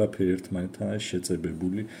 ეს ყველაფერი ერთმანეთთან არის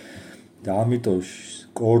შეწებებული და ამიტომ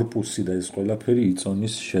კორპუსი და ეს ყველაფერი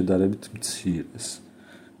იწონის შედარებით მცირეს.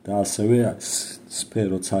 და ასევე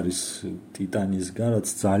სფეროც არის ტიტანისგან, რაც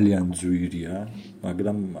ძალიან ძვირია,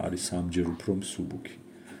 მაგრამ არის ამჯერ უფრო მსუბუქი.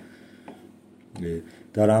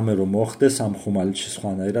 და რამე რომ მოხდეს ამ ხომალდში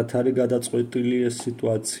სხვანაირად არის გადაწყვეტილი ეს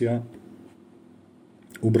სიტუაცია.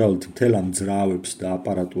 უბრალოდ მთელ ამ ძრავებს და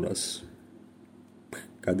აპარატურას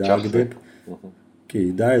გადააგდებ. კი,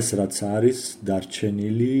 და ეს რაც არის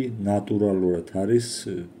დარჩენილი ნატურალურად არის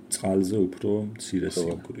წყალზე უფრო მცირე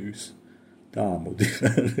სიმკვრივის. და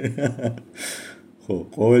ამოდიხარ. ხო,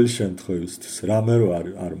 ყოველ შემთხვევისთვის რამე რო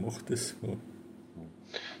არ მოხდეს, ხო.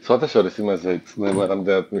 სხვათა შორის იმაზე წნება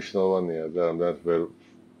რამდენად მნიშვნელოვანია და რამდენად ვერ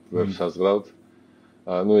ვერ საზღვრავთ.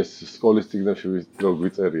 ნუ ეს სკოლის წიგნებში რო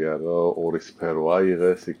გვიწერია, რომ ორი სფერო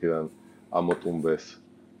აიღეს, იქიდან ამოტუმბეს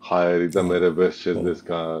ჰაერი და მერე ვერ შეძლეს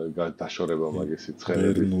დაშორება მაგისი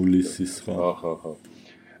ცხენების. ბერნულისის ხო. ხო.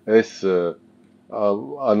 ეს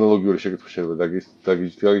ანალოგიური შეკითხვა შეიძლება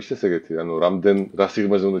დაგიჩნდეს ეგეთი, ანუ რა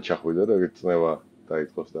სიღრმეზე უნდა ჩახვიდე, რომ ეგეთი წნევა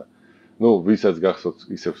დაიწყოს და ნუ ვისაც გახსოვთ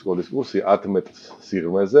ისევ სკოლის კურსი 10 მეტრს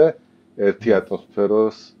სიღრმეზე 1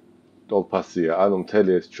 ატმოსფეროს ტოლფასია, ანუ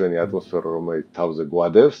მთელი ეს ჩვენი ატმოსფერო, რომელიც თავზე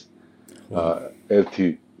გვადევს,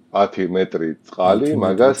 10 მეტრი წყალი,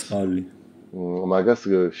 მაგას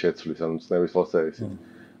შეცვლის, ანუ წნევის ხალხსაესი.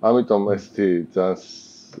 ამიტომ ესეთი ძალიან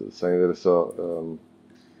საინტერესო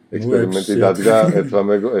ექსპერიმენტი დადგა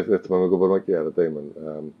ერთმა მეგობრმა კი არა და იმან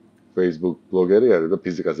Facebook ბლოგერი არის და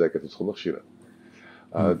ფიზიკაზე აკეთებს ხოლმე ხშირად.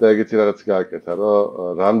 და ეგეთი რაღაც გააკეთა,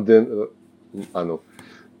 რომ ანუ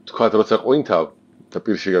თქვათ როცა ყვინთავ და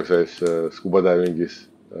პირში გაქვს ეს სკუბა დაივინგის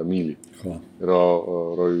მილი. ხო.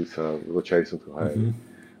 რო ჩაისუნთქვა ჰაერი.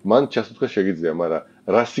 მან ჩასუნთქვა შეგიძლია, მაგრამ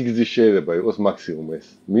რა სიგრძის შეიძლება იყოს მაქსიმუმ ეს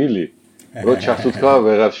მილი, რო ჩასუნთქვა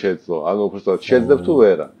ვეღარ შეძლო. ანუ უბრალოდ შეძლებ თუ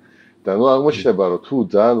ვერა. და ნუ აღმოჩნდება, რომ თუ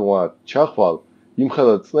ძალიან უართ ჩახვალ,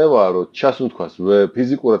 იმხელა წნევაა, რომ ჩასუნთქვას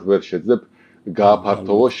ფიზიკურად ვერ შეძლებ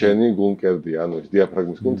გააფართოვო შენი გულმკერდი, ანუ ეს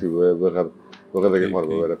დიაფრაგმის კუნთი ვეღარ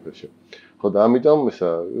დაგეხმარება ვერაფერში. ხო და ამიტომ ისა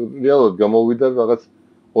რეალურად გამოვიდა რაღაც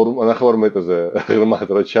 2.5 მეტრზე ღრმად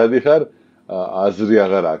რო ჩადიხარ, აზრი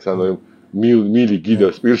აღარ აქვს, ანუ მილი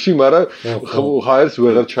გიდოს პირში, მაგრამ ჰაერს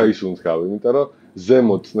ვეღარ ჩაისუნთქავ, იმიტომ რომ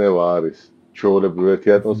ზემოთ წნევა არის ჩვეულებრივ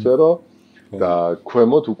 1 ატმოსფერო და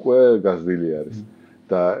ქვემოთ უკვე გაზრდილი არის.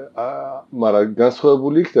 და მაგრამ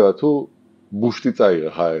განსხვავებული იქნება თუ ბუშტი წაიღე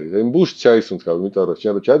ჰაერი. იმ ბუშტს ჩაისუნთქავ, იმიტომ რომ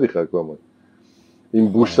შენ რო ჩადიხარ ქვემოთ, იმ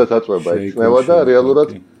ბუშტსაც აწვება ეს წნევა და რეალურად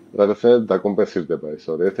რაღაცნაირად დაკომპენსირდება ეს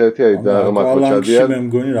ორი. ერთ-ერთი არის დაღმართო ჩადიან. მე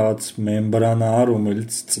მგონი რაღაც მემბრანაა,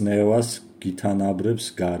 რომელიც წნევას გითანაბრებს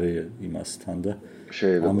გარე იმასთან და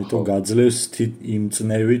ამიტომ გაძლევს იმ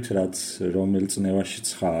წნევით, რომელ წნევაშიც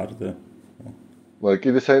ხარ და მაგრამ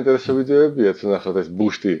კიდე საინტერესო ვიდეოებია, ნახავთ ეს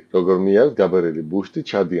ბუშტი, როგორ მიაქვს, გაბარელი ბუშტი,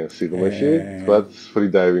 ჩადიან სიღრმეში, თქვა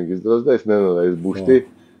free diving-ის დროს და ეს ნელა ეს ბუშტი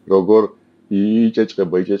როგორ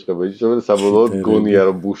იჭეჭება და საბოლოოდ გონია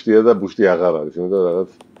რომ ბუშტია და ბუშტი აღარ არის, იმიტომ რაღაც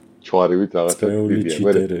ჩვარივით რაღაცა დიდია.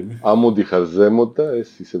 მე ამოდიხარ ზემოთ და ეს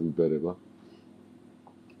ისე ვიბერება.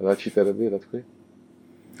 რა ჩიტერები, რა თქვი?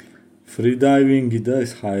 free diving-ი და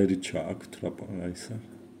ეს ჰაერი ჩააქვთ რა ისა.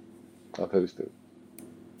 აფერისტები.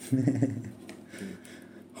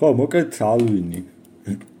 ხო, მოკლედ ალვინი.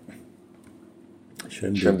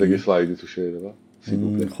 შემდეგი სლაიდი თუ შეიძლება.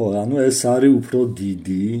 ხო, ანუ ეს არის უფრო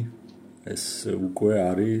დიდი. ეს უკვე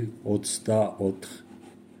არის 24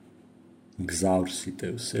 გზავრს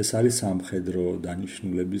იტევს. ეს არის სამხედრო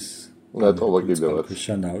დანიშნულების ნატოვა კიდევაც.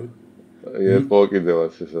 შანავი. ერყო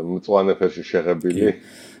კიდევაც ეს მწვანე ფერში შეღებილი.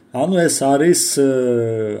 ანუ ეს არის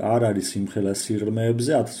არ არის იმხელა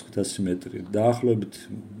სიღრმეებზე 1500 მეტრი. დაახლოებით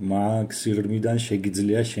მაგ სიღრმიდან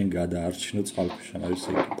შეგიძლია შენ გადაარჩინო წყალქვეშანავის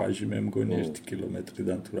ეკიპაჟი, მე მგონი 1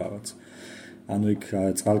 კილომეტრიდან თუ რაღაც. ანუ იქ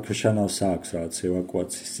წყალქვეშანავს აქვს რაღაც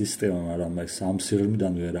ევაკუაციის სისტემა, მაგრამ ეს ამ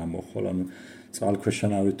სიღრმიდან ვერ ამოხვალ. ანუ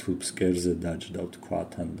წყალქვეშანავი თუ ფსკერზე დაჯდა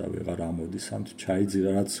თქვათან და ვეღარ ამოდის, ან თუ ჩაიძირა,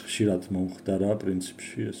 რაც ხშირად მომხდარა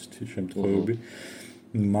პრინციპში ესეთი შემთხვევები.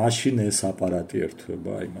 მაშინ ეს აპარატი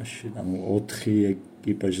ერთვება იმაში, ანუ 4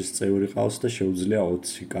 ეკიპაჟის წევრი ყავს და შეუძლია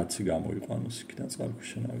 20 კაცი გამოიყვანოს იქიდან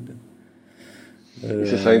წყალქვეშანავიდან.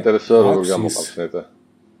 ეს საინტერესოა როგორ გამოყავს ნეტა.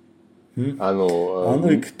 ანუ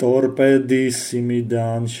იქ ტორპედის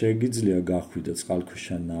იმიდან შეგიძლია გახვიდე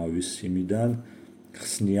წყალქვეშანავის იმიდან,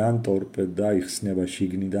 ხსნიან ტორპედა იხსნება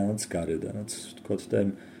შიგნიდანაც გარედანაც, თქოთ და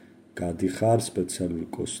გადიხარ სპეციალური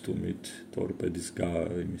კოსტუმით ტორპედის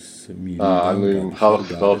იმის მილიდან. ანუ იმ ხალხ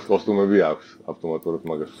კოსტუმები აქვს ავტომატურად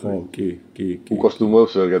მაგას. ხო, კი.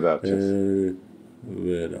 უკოსტუმებს ვერ გადაარჩენს.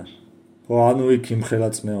 ვერა. ხო, ანუ იქ იმხელა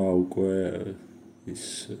წნევა უკვე ის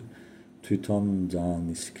თვითონ ძალიან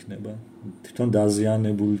ის იქნება. თვითონ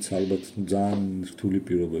დაზიანებულიც ალბათ ძალიან რთული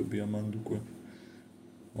პირობებია მანდ უკვე.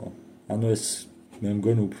 ხო, ანუ ეს მე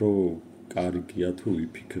მგონი უფრო კარგია თუ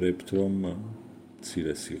ვიფიქრებთ რომ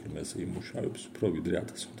მცირე სიღრმეზე იმუშავებს უფრო ვიდრე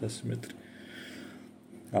 1500 მეტრი.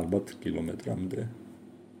 ალბათ კილომეტრამდე.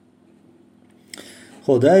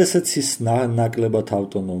 ხო, და ესეც ის ნაკლებად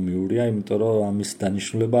ავტონომიურია, იმიტომ რომ ამის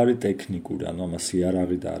დანიშნულება არის ტექნიკური, ანუ ამას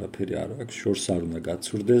იარაღი და არაფერი არ აქვს, შორს არ უნდა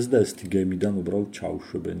გაცურდეს და ეს გემიდან უბრალოდ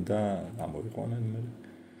ჩაუშვებენ და ამოიყვანენ მე.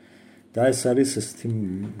 და ეს არის ესეთი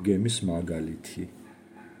გემის მაგალითი.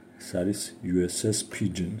 ეს არის USS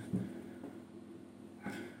Pigeon.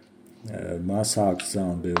 მას აქვს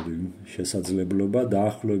ძალიან ბევრი შესაძლებლობა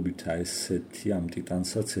დაახლოებით ესეთი ამ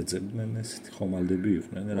ტიტანსაც ეძებდნენ ესეთი ხომალდები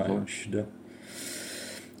იყვნენ რაიონში და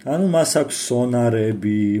ანუ მას აქვს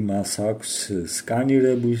სონარები, მას აქვს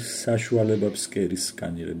სკანირების საშუალება, ფსკერის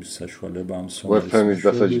სკანირების საშუალება ამ სონარის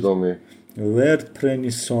დასაჯდომი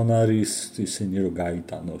ვერტფრენის სონარის ისინი რომ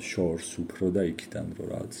გაიტანოს შორს უფრო და იქიდან რომ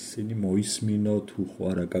რაც ისინი მოისმინო თუ ხო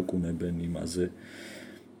არ აკაკუნებენ იმაზე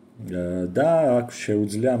და აქვს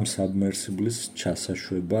შეუძლია ამ საბმერსიბლის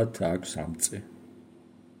ჩასაშვებად აქვს ამწე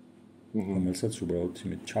რომელსაც უბრალოდ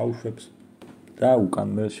იმით ჩაუშვებს და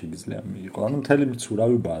უკანვე შეიძლება მიიღო ანუ მთელი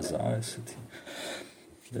მცურავი ბაზაა ესეთი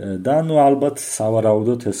და ნუ ალბათ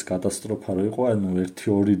სავარაუდოდ ეს კატასტროფა რო იყო ანუ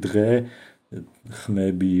 1-2 დღე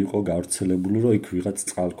ხმები იყო გავრცელებული რომ იქ ვიღაც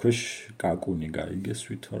წყალქვეშ კაკუნი გაიგეს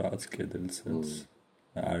ვითო რაღაც კედელსაც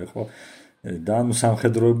არ იყო და ნუ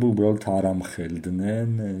სამხედროები უბრალოდ არ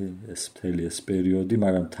ამხელდნენ ეს მთელი ეს პერიოდი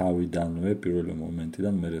მაგრამ თავიდანვე პირველი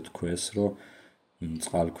მომენტიდან მე თქვეს რომ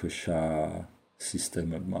წყალქვეშა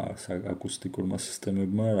სისტემებმა აკუსტიკურმა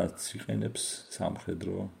სისტემებმა რაც იყენებს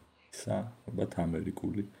სამხედრო ისა ალბათ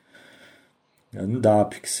ამერიკული ანუ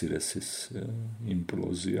დააფიქსირეს ეს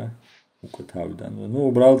იმპლოზია უკვე თავიდანვე ნუ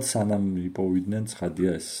უბრალოდ სანამ იპოვიდნენ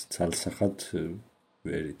ცხადია ეს ცალსახად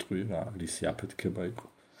ვერ იტყვი რა რისი აფეთქება იყო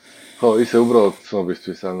ხო ისე უბრალოდ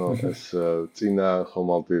ცნობისთვის ანუ ეს წინა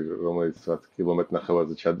ხომალდი რომელიც 10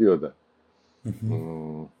 კილომეტრ-ნახევარზე ჩადიოდა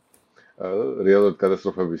რეალურად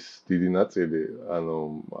კატასტროფების დიდი ნაწილი ანუ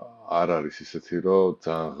არ არის ისეთი რომ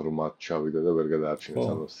ძალიან ღრმად ჩავიდა და ვერ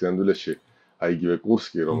გადაარჩინეს ანუ სინამდვილეში აი იგივე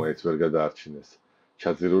კურსკი რომელიც ვერ გადაარჩინეს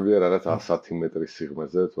ჩაძირულია რაღაც 110 მეტრის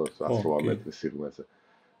სიღრმეზე თუ 108 მეტრის სიღრმეზე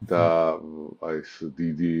და აი ეს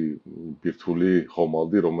დიდი ბირთვული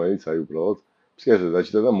ხომალდი რომელიც აი უბრალოდ ფსკერზე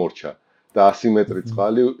დაჭდა და მორჩა და 100 მეტრი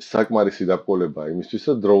წყალი საკმარისი დაბკოლებაა იმისთვის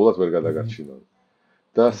რომ დროულად ვერ გადაგარჩინონ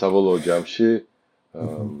და საბოლოო ჯამში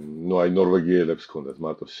ნუ აი ნორვეგიელებს ჰქონდათ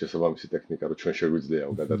მარტო შესაბამისი ტექნიკა რომ ჩვენ შეგვიძლია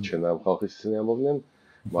გადარჩენა ამ ხალხის ისინი ამბობდნენ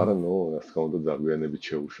მაგრამ ნუ რა თქმა უნდა დაგვიანებით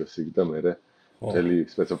შეუშვეს იქ და მე მთელი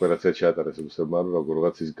სპეცოპერაცია შეატარეს რუსებმა რომ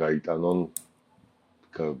როგორღაც ის გაიტანონ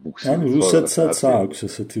ბუქსი ანუ რუსეთსაც აქვს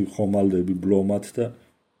ესეთი ხომალდები ბლომად და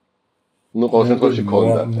ნუ ყოველ შემთხვევაში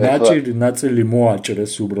ქონდა ნაწილი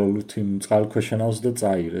მოაჭრეს უბრალოდ იმ წყალქვეშანავს და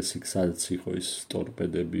წაიღეს იქ სადაც იყო ის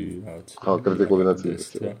ტორპედები რაღაც ხო კრიტიკული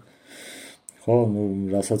ნაწილი ხო ნუ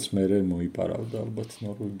რასაც მე მოიპარავდა ალბათ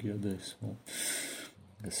ნორვეგია და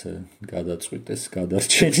ესე გადაწყვიტეს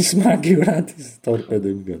გადარჩენის მაგივრად ის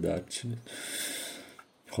ტორპედები გადაარჩინეს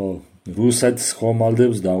ხო რუსეთს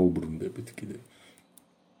ხომალდებს დაუბრუნდებით კიდე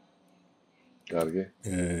კარგი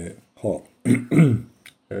ხო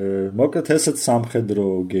მოკლედ ესეც სამხედრო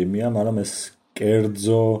გემია მაგრამ ეს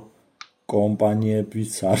კერძო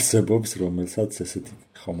კომპანიებიც არსებობს რომელსაც ესეთი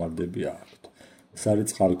ხომალდები აქვს ეს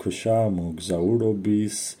არის წყალქვეშა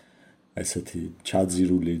მოგზაურობის ესეთი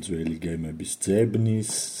ჩაძირული ძველი გემების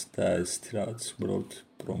ძებნის და ესეთი რაღაც უბრალოდ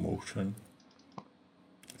პრომოუშენ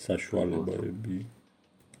საშუალებები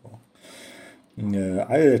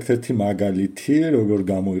აი ერთ-ერთი მაგალითი როგორ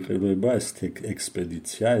გამოიყურება ეს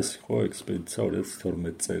ექსპედიცია ეს იყო ექსპედიცია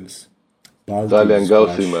 2012 წელს ძალიან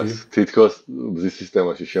გავს იმას თითქოს მზის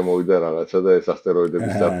სისტემაში შემოვიდა რაღაცა და ეს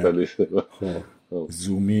ასტეროიდების საფრთხელის ხო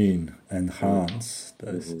zoom in enhance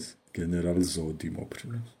და ეს გენერალ ზოდი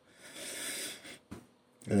მოფრინეს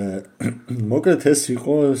მოკლედ ეს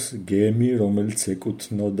იყო გემი რომელიც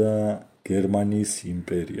ეკუთვნოდა გერმანიის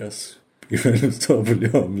იმპერიას პირველი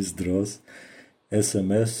მსოფლიო ომის დროს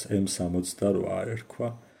SMS M68 ერქვა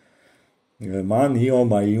მან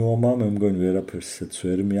იომა მე მგონი ვერაფერსეც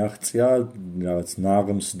ვერ მიაღწია რაღაც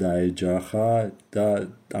ნაღმს დაეჯახა და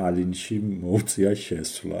ტალინში მოუწია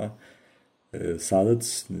შესვლა სადაც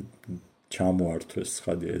ჩამოართვეს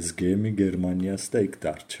ცხადია ეს გემი გერმანიას და იქ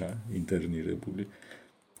დარჩა ინტერნირებული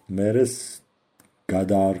მერეს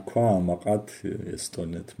გადაარქვა ამაყად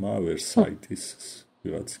ესტონეთმა ვერსაიტის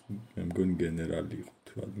ვიღაც მე მგონი გენერალი იყო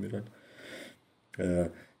თუ ადმირალი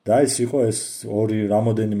და ეს იყო ეს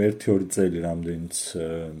რამოდენიმე 1-2 წელი რამდენიც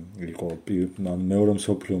იყო მეორე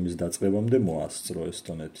მსოფლიო ომის დაწყებამდე მოასწრო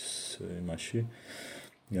ესტონეთის იმაში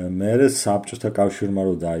მერე საბჭოთა კავშირმა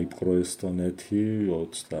რო დაიპყრო ესტონეთი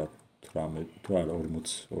 38 თუ არა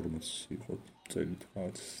 40 იყო წელი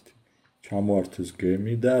რაღაც ისეთი ჩამოართვეს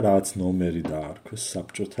გემი და რაღაც ნომერი დაარქვეს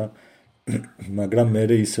საბჭოთა მაგრამ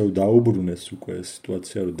მერე ისევ დაუბრუნეს უკვე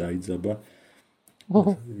სიტუაცია რო დაიძაბა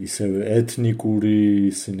ისევ ეთნიკური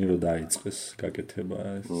ისინი რო დაიწყეს გაკეთება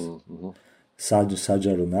ეს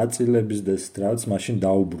საჯარო ნაწილების და ეს რაღაც მაშინ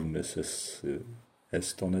დაუბრუნეს ეს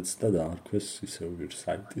ესტონეთს და დაარქვეს ისევ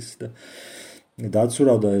ვირსაიტის და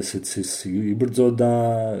დაცურავდა ესეც იბრძოდა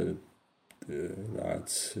რაც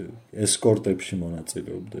ესკორტებში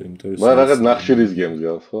მონაწილეობდა, იმიტომ რომ მაგრამ რაღაც ნახშირის გემს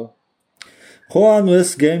გავს, ხო? ხო, ანუ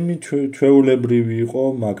ეს გემი ჩვეულებრივი იყო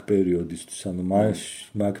მაგ პერიოდისთვის, ანუ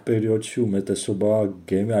მაგ პერიოდში უმეტესობა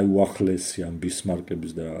გემი აი უახლესი ამ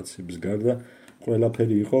ბისმარკების და რაღაცების გარდა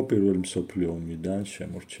ყველაფერი იყო პირველი მსოფლიო ომიდან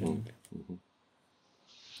შემორჩენილი.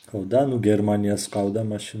 ხო, და ნუ გერმანიას ყავდა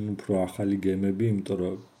მაშინ უფრო ახალი გემები, იმიტომ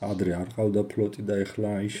რომ ადრე არ ყავდა ფლოტი და ეხლა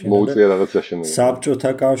აიშენა. მოუწია რაღაცა შენება.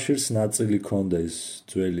 საბჭოთა კავშირს ნაწილი ქონდა ის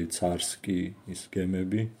ძველი ცარსკი ის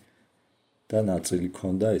გემები და ნაწილი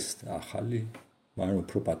ქონდა ეს ახალი, მაგრამ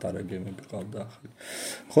უფრო პატარა გემები ყავდა ახალი.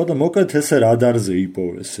 ხო და მოკლედ ესე რადარზე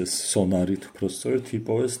იპოვეს ეს სონარით უფრო სწორედ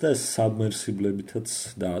იპოვეს და ეს საბმერსიბლებითაც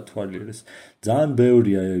დაათვალიერეს. ძალიან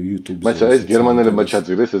ბევრია YouTube-ზე. მაგრამ ეს გერმანელებმა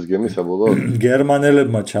ჩაძირეს ეს გემი საბოლოოდ?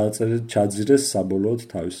 გერმანელებმა ჩაძირეს საბოლოოდ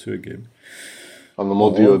თავისივე გემი. ანუ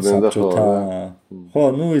მოდიოდნენ და ხო. ხო,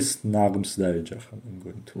 ნუ ის ნაღმს დაეჯახა, მე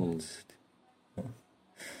მგონი თუ ისეთი.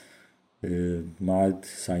 მათ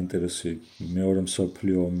საინტერესო მეორე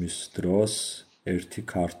მსოფლიო ომის დროს ერთი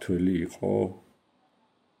ქართველი იყო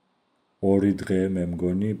 2 დღე მე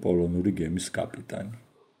მგონი პოლონური გემის კაპიტანი.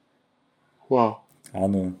 ვაუ.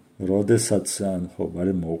 ანუ როდესაც ან ხო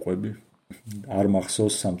ბარე მოყვები არ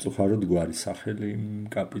მახსოვს სამწუხაროდ გვარი სახელი იმ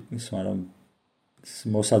კაპიტნის, მაგრამ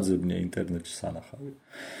მოსაძებნია ინტერნეტში სანახავი.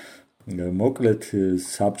 მოკლედ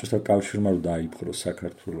საბჭოთა კავშირმა რომ დაიპყრო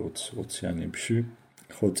საქართველოს 20-იანებში,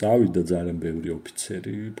 ხო წავიდა ძალიან ბევრი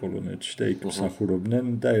ოფიცერი პოლონეთში და იქ მსახურობდნენ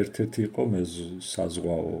და ერთ-ერთი იყო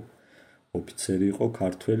საზღვაო ოფიცერი იყო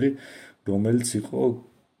ქართველი, რომელიც იყო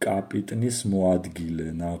კაპიტნის მოადგილე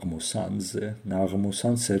ნაღმოსანზე.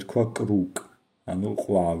 ნაღმოსანს ერქვა კრუკ, ანუ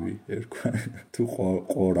ყვავი ერქვა თუ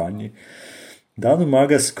ყორანი. და ნუ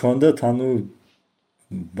მაგას ჰქონდათ, ანუ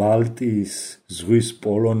ბალტიის ზღვის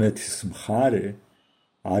პოლონეთის მხარე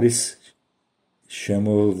არის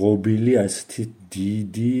შემოღობილი ასეთი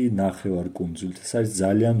დიდი ნახევარკუნძულით. ეს არის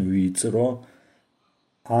ძალიან ვიწრო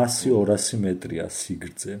 100-200 მეტრია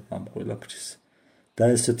სიგრძე ამ ყველაფრის. და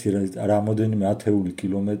ესეთი რამოდენიმე ათეული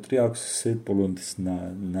კილომეტრი აქვს ესე პოლონეთის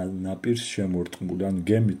ნაპირს შემორტყმული. ანუ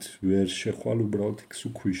გემით ვერ შეხვალ უბრალოდ იქ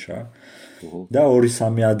უქვიშა. და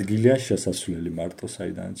 2-3 ადგილია შესასვლელი მარტო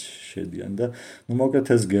საიდან შედიან და ნუ მოკლედ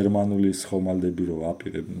ეს გერმანული ხომალდები რო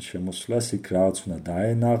აპირებდნენ შემოსვლას, იქ რაღაც უნდა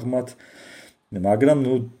დაენაღმათ. მაგრამ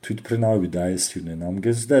ნუ თვითმფრინავები დაესვინენ ამ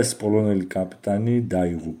გეზს და ეს პოლონელი კაპიტანი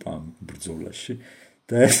დაიღუპა ამ ბრძოლაში.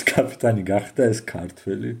 და ეს კაპიტანი გახდა ეს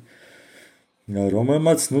ქართველი,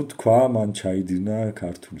 რომელმაც ნუ თქვა, მან ჩაიდინა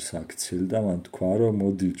ქართული საქციელი და მან თქვა, რომ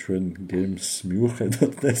მოდი ჩვენ გემს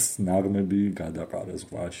მივხედოთ და ეს ნაღმები გადაყარა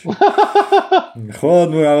ზღვაში. ხო,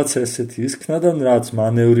 ნუ რაღაც ესეთი ისქნა და რაღაც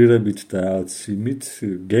მანევრირებით და რაღაც იმით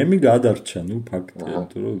გემი გადარჩა, ნუ ფაქტია,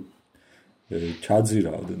 იმიტომ რომ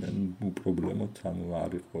ჩაძირავდნენ უპრობლემოდ, ანუ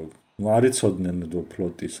არ იყო, ნუ არ იცოდნენ რომ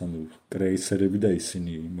ფლოტის, ანუ კრეისერები და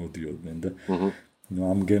ისინი მოდიოდნენ და ნუ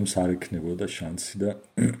ამ გემს არ ექნებოდა შანსი და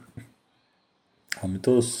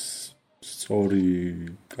ამიტომ სწორი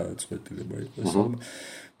გადაწყვეტილება იყო ეს.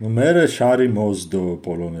 ნუ მერე შარი მოздо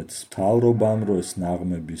პოლონეთის მთავრობამ, რომ ეს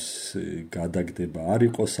ნაღმების გადაგდება არ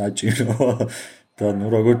იყო საჭირო და ნუ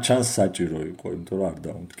როგორც ჩანს საჭირო იყო, იმიტომ რომ არ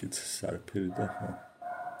დაუმტკიცეს არაფერი და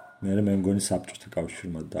მერე მე მგონი საბჭოთა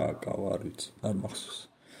კავშირმა დააკავა, არ ვიცი, არ მახსოვს.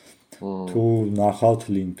 თუ ნახავთ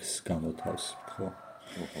ლინკს გამოთავსებთ, ხო?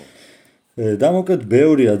 და მოკლედ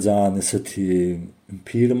ბევრია ძალიან ესეთი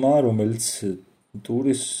ფირმა, რომელიც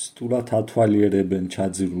ტურისტულად ათვალიერებენ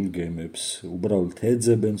ჩაძირულ გემებს, უბრალოდ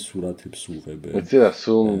ეძებენ, სურათებს უღებენ. იცი რა,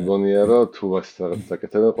 სულ მგონია რომ თუ მას რაღაც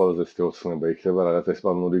საკეთებენ, ყველაზე ისეთი ოცნება იქნება რაღაც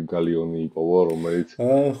ესპანური გალიონი იპოვო, რომელიც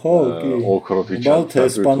ხო, კი. ოქროთი ჩაძირული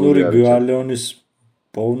ესპანური გალიონის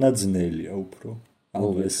პოვნა ძნელია უფრო. ანუ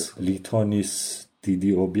ეს ლითონის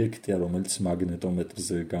დიდი ობიექტია, რომელიც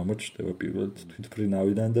მაგნეტომეტრზე გამოჩნდება პირველად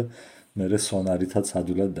თვითმფრინავიდან და მერე სონარითაც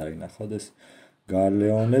ადვილად დაინახავთ ეს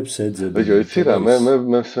გალეონებს ეძებენ. ბიჭო, იცი რა, მე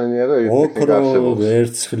მსმენია რომ ეს ტექნიკა არსებობს.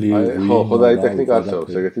 ვერცხლი. ხო, და აი ტექნიკა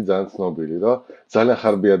არსებობს, ეგეთი ძალიან ცნობილი, რომ ძალიან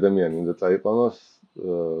ხარბი ადამიანი უნდა წაიყვანოს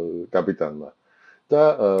კაპიტანმა და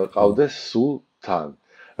ყავდეს სულ თან.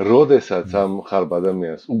 როდესაც ამ ხარბ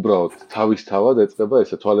ადამიანს უბრალოდ თავისთავად ეწყება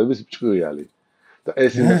ესე თვალების ბრჭყვიალი. და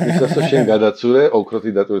ეს იმას ნიშნავს, რომ შენ გადაცურე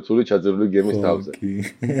ოქროთი დატვირთული ჩაძირული გემის თავზე.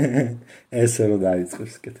 ესე რომ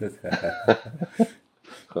დაიწყებს კეთეთ.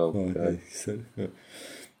 ხო.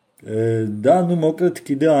 და ნუ მოკლედ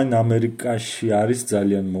კიდე ან ამერიკაში არის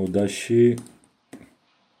ძალიან მოდაში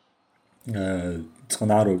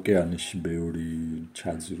წყნარ ოკეანეში ბევრი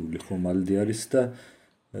ჩაძირული ხომალდი არის და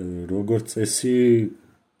როგორც წესი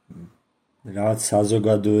რაღაც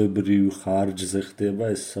საზოგადოებრივ ხარჯზე ხდება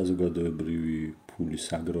ეს საზოგადოებრივი ფულის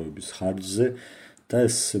აგროვების ხარჯზე და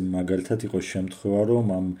ეს მაგალითად იყო შემთხვევა, რომ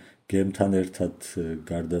ამ გემთან ერთად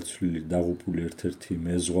გარდაცვლილი დაღუპული ერთ-ერთი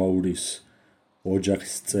მეზღვაურის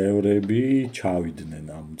ოჯახის წევრები ჩავიდნენ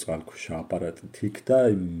ამ წყალქვეშა აპარატით იქ და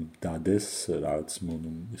დადეს რაღაც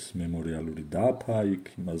ის მემორიალური დაფა იქ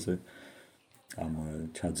იმაზე ამ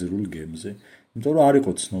ჩაძირულ გემზე. იმიტომ რომ არ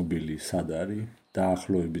იყო ცნობილი სად არის,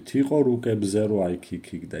 დაახლოებით იყო რუკებზე, რომ აი იქ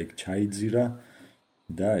და იქ ჩაიძირა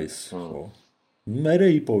და ეს ხო. მერე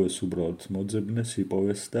იპოვეს უბრალოდ, მოძებნეს,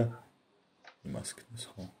 იპოვეს და იმას ქნეს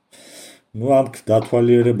ხო. ნუ აქ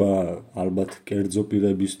დათვალიერება ალბათ კერძო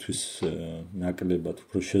პირებისთვის ნაკლებად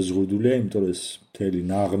უფრო შეზღუდულია, იმიტომ რომ ეს მთელი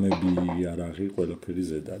ნაღმები, იარაღი, ყველაფერი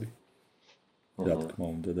ზედ არის. რა თქმა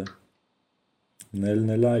უნდა და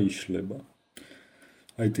ნელ-ნელა იშლება.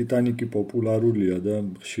 აი ტიტანიკი პოპულარულია და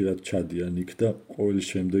ხშირად ჩადიან იქ და ყოველი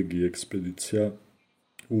შემდეგი ექსპედიცია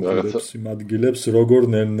უყურებს იმ ადგილებს, როგორ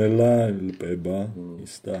ნელ-ნელა ილპება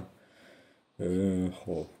ის და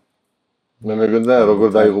ხო. მე მეგონა როგორ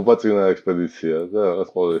დაიღუპა წინა ექსპედიცია და რაღაც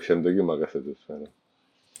ყოველი შემდეგი მაგას ეძებს მე.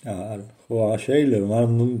 არა, ხო, შეიძლება,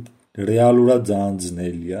 მაგრამ რეალურად ძალიან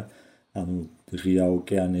ძნელია. ანუ ღია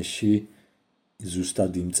ოკეანეში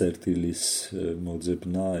ზუსტად იმ წერტილის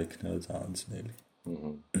მოძებნა იქნება ძალიან ძნელი.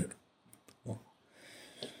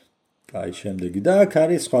 კაი, შემდეგი და აქ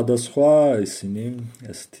არის სხვადასხვა ისინი,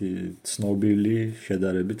 ესეთი ცნობილი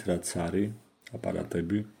შედარებით რაც არის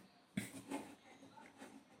აპარატები.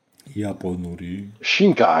 იაპონური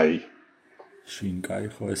შინკაი,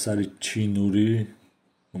 ხო, ეს არის ჩინური,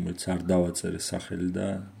 რომელიც არ დავაწერე სახელი და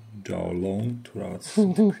ჯაოლონ თუ რაღაც.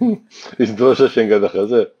 ის დროშა შენ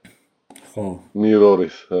გადახაზე? ხო.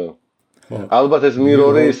 მირორის, ხო. ალბათ ეს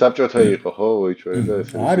მირორი საბჭოთა იყო, ხო, ვიჩვენე და ეს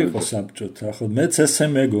არ იყო საბჭოთა, ხო, მეც ესე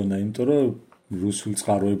მეგონა, იმიტომ რომ რუსულ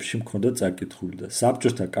წყაროებში მქონდა წაკითხული და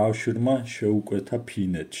საბჭოთა კავშირმა შეუკვეთა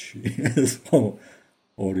ფინეთში. ეს ხო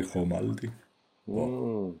ორი ხომალდი.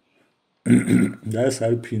 და ეს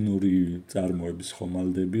არის ფინური წარმოების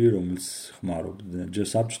ხომალდები, რომელიც ხმარობდნენ. ჯერ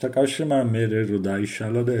საბჭოთა კავშირმა მე რო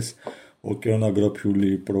დაიშალა და ეს ოკეანოგრაფიული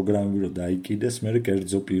პროგრამები რო დაიკიდეს, მე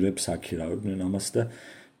კერძო პირებს აქირავებდნენ ამას და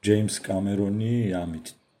ჯეიმს კამერონი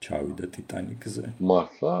ამით ჩავიდა ტიტანიკზე.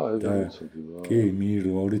 მართლა? კი,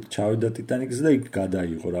 მირორით ჩავიდა ტიტანიკზე და იქ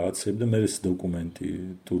გადაიღო რაღაცები და მე ეს დოკუმენტი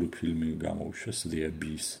ტური ფილმი გამოუშვეს The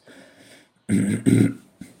Abyss.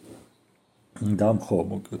 და ხო,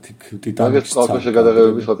 მოკლედ იქ ტიტანიკის წყალქვეშა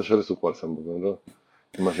გადაღებების ხათაშორის უყვარს ამბობენ, რა.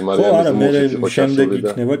 იმაში მარიანის მუსიკი იყო შემდეგ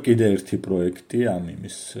იქნება კიდე ერთი პროექტი ამ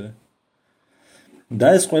იმის. და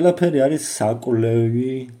ეს ყველაფერი არის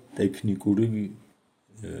საკვლევი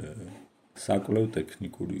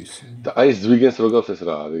ტექნიკური ისინი. და აი ზვიგენს როგავს ეს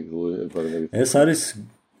რა არის? ეს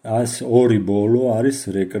არის ორი ბოლო არის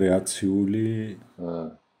რეკრეაციული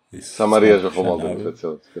სამარიაჟო ხომალდები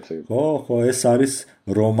სპეციალურად. ხო, ეს არის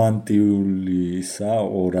რომანტიული ისა,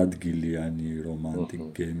 ორადგილიანი რომანტიკ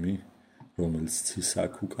გემი, რომელიც ცის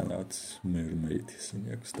აქ უკანაც mermaid ისინი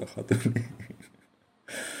აქვს დახატული.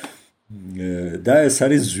 და ეს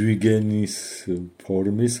არის ზვიგენის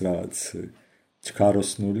ფორმის რაღაც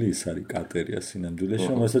ჩქაროსნული ის არის კატერია სინამდვილეში,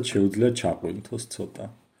 რომელსაც შეუძლია ჩაყვინთოს ცოტა.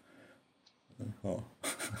 ხო.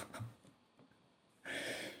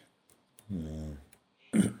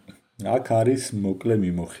 აქ არის მოკლე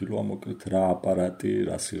მიმოხილვა, მოკლედ რა აპარატი,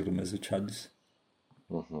 რა სიღრმეზე ჩადის.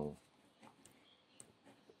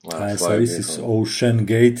 ეს არის ის Ocean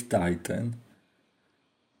Gate Titan,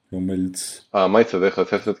 რომელიც მაიცად ეხლა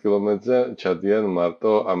 11 კილომეტრზე ჩადიან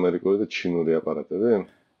მარტო ამერიკული და ჩინური აპარატები?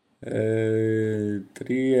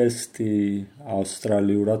 ტრიესტი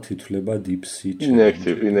ავსტრალიურად ითვლება Deep Sea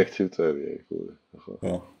Inactive წერია იქ.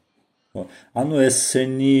 ხო. ანუ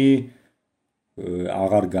ესენი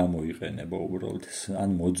აღარ გამოიყენება უბრალოდ ან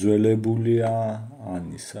მოძველებულია, ან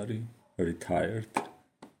ის არის retired.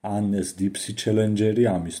 ან ეს Deep Sea Challenger-ი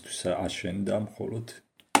ამისთვის აშენდა მხოლოდ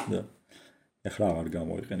და ეხლა აღარ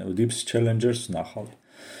გამოიყენება. Deep Sea Challengers ნახავთ.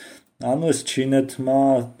 ანუ ეს ჩინეთმა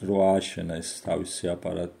რო აშენა ეს თავისი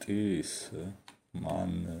აპარატი, ის მან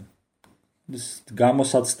ის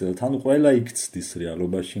გამოსაცდელად, ანუ ყველა იქცდის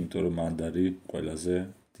რეალობაში, იმიტომ რომ მან არის ყველაზე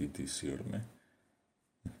დიდი სიღრმე.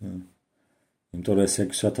 იმიტომ რომ ეს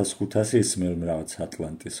 6500 ის მე რაღაც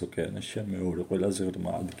ატლანტის ოკეანეშია მეორე ყველაზე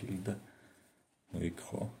ღრმა ადგილი და იქ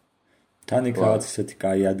ხო. თან იქ რაღაც ისეთი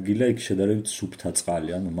კაი ადგილია, იქ შედარებით სუფთა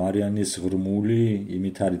წყალი, ანუ მარიანის ღრმული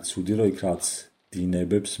იმით არის ცუდი, რომ იქ რაღაც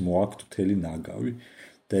დინებებს მოაქვთ მთელი ნაგავი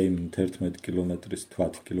და იმ 11 კილომეტრის,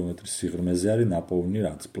 12 კილომეტრის სიღრმეზე არის ნაპოვნი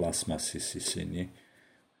რაღაც პლასმასის ისინი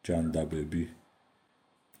ჯანდაბები.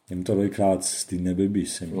 იმიტომ რომ იქ რაღაც დინებები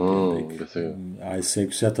ისინი აი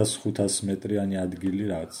 6500 მეტრიანი ადგილი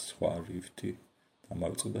რაღაც სხვა რიფტი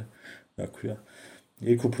დამავწდა, რა ქვია.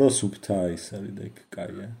 იქ უფრო სუფთა ის არის და იქ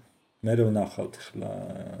კაია. მე ვნახავთ ხლა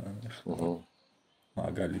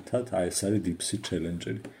მაგალითად, ეს არის Deep Sea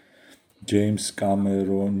Challenger-ი. ჯეიმს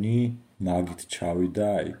კამერონი მაგით ჩავიდა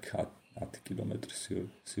იქ 10 კილომეტრის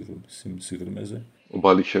სიღრმეზე.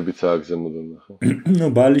 ბალიშებიც ააგზავნოდან ნახე. ნუ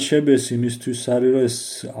ბალიშები ეს იმისთვის არის, რომ ეს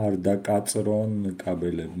არ დაკაწრონ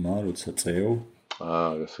კაბელებმა, როცა წევ.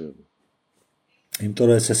 გასაგები. იმიტომ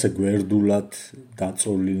რომ ეს ესე გვერდულად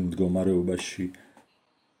დაწოლილ მდგომარეობაში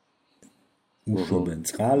უშობენ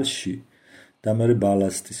წყალში და მე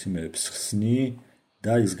ბალასტის იმებს ხსნი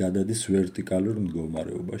და ის გადადის ვერტიკალურ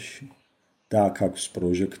მდგომარეობაში. და აქ აქვს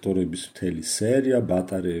პროჟექტორების მთელი სერია,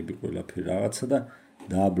 ბატარეები ყველაფერი რაღაცა და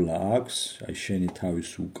დაბლა აქვს, აი შენი თავის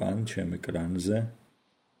უკან, ჩემ ეკრანზე.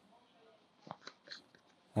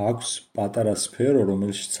 აქვს პატარა სფერო,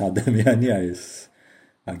 რომელშიც ადამიანია ეს.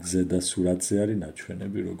 აქ ზედა სურათზე არის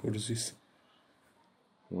ნაჩვენები როგორ ზის.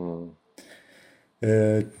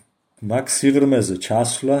 მაგ სიღრმეზე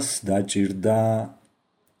ჩასვლას დაჭირდა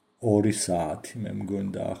 2 საათი, მე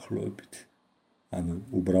მგონი დაახლოებით. ანუ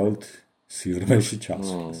უბრალოდ სიღრმეში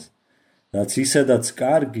ჩასვლას. რაც ისედაც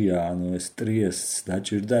კარგია, ანუ ეს ტრიესტს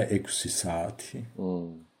დაჭირდა 6 საათი.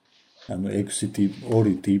 ანუ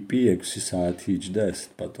 2 ტიპი 6 საათი იჯდა ეს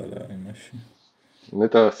პატარა იმაში.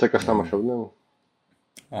 ნეტა სეკას თამაშობდნენ?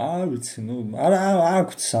 ვიცი, ნუ არა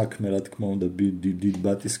აქვთ საქმე რა თქმა უნდა დიდ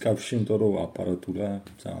ბატის კავშირში, იმიტომ რომ აპარატურა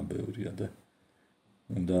ძალიან ბევრია და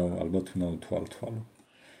უნდა ალბათ უნდა უთვალთვალო.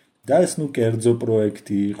 და ეს ნუ კერძო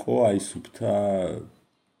პროექტი იყო, აი სუფთა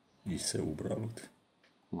ისე უბრალოდ.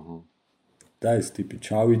 და ეს ტიპი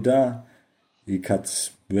ჩავიდა, იქაც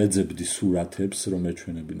ვეძებდი სურათებს, რომ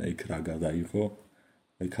ეჩვენებინა იქ რა გადაიღო.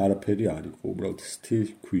 იქ არაფერი არ იყო, უბრალოდ სთი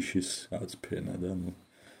ქვიშის რაღაც ფენა და ნუ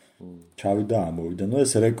ჩავიდა ამოვიდა. ნუ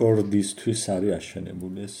ეს რეკორდისთვის არის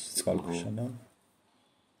აშენებული ეს წყალქვეშანა.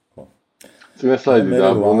 ხო. წინა სლაიდი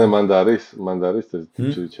დააბრუნე მანდ არის ეს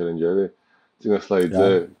Deep Sea Challenger-ი. წინა სლაიდზე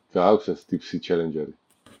გააქვს ეს Deep Sea Challenger-ი.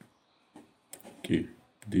 კი,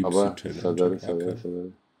 Deep Sea Challenger.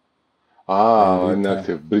 სადარი.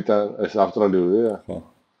 ნახე, ეს ავსტრალიულია? ხო.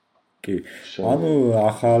 კი. ანუ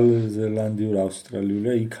ახალ ზელანდიურ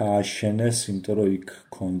ავსტრალიულია იქ ააშენეს, იმიტომ რომ იქ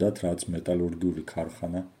ჰქონდათ რაც მეტალურგიული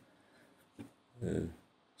ქარხანა.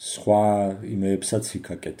 სხვა იმეებსაც იქ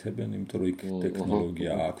აკეთებენ, იმიტომ რომ იქ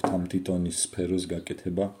ტექნოლოგია აქვს ამ ტიტონის სფეროს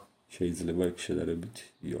გაკეთება, შეიძლება იქ შედარებით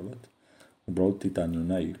იოლად. უბრალოდ ტიტანი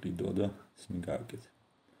უნდა იყიდო და ისინი გააკეთებენ.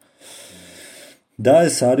 და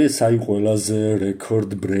ეს არის აი ყველაზე record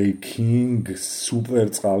breaking super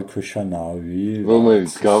წყალქვეშა ნავი,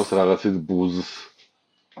 რომელიც გავს რაღაცით ბუზს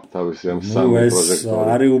თავისი ამ სამი პროჟექტორი.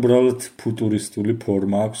 არის უბრალოდ ფუტურისტული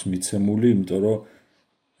ფორმა აქვს მიცემული, იმიტომ რომ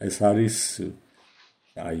ეს არის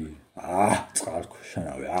აი წყალქვეშა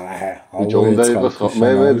ნავი. უნდა იყოს მე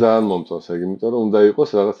ძალიან მომწონს ეგ, იმიტომ რომ უნდა იყოს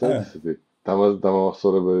რაღაცა ისეთი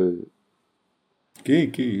დამახსოვრებელი.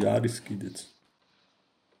 კი, არის კიდეც.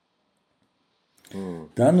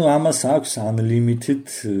 და ნუ ამას აქვს unlimited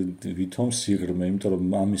ვითომ სიღრმე, იმიტომ რომ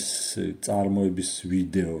ამის წარმოების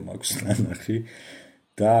ვიდეო მაქვს ნანახი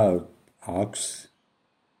და აქვს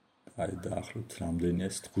აი დაახლოებით რამდენია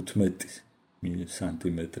ეს 15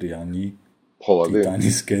 სანტიმეტრიანი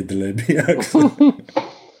ტიტანის კედლები აქვს.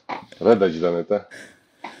 რა დაჯდა ნეტა?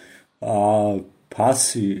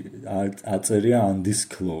 ფასი აწერია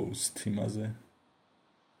undisclosed იმაზე.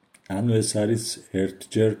 ანუ ეს არის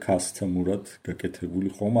ერთჯერ custom-ურად გაკეთებული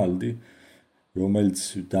ხომალდი, რომელიც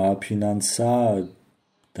დააფინანსა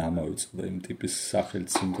დამავიწყდა იმ ტიპის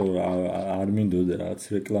სახელს, იმიტომ რომ არ მინდოდა რაღაც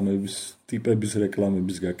ტიპების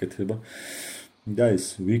რეკლამების გაკეთება. და ეს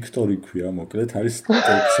ვიქტორი ქვია, მოკლედ არის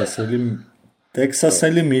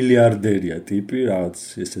ტექსასელი მილიარდერია ტიპი, რაღაც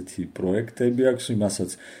ესეთი პროექტები აქვს, იმასაც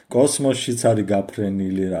კოსმოსშიც არის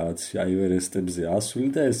გაფრენილი რაღაც აივერესტებზე ასული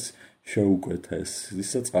და ეს შეუკვეთა ეს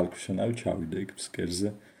ისა წყალქვეშა ნავი ჩავიდა იქ ფსკერზე,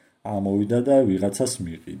 ამოვიდა და ვიღაცას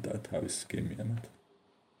მიყიდა თავის გემიანად.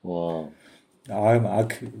 აქ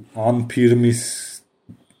ამ ფირმის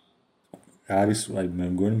არის აი მე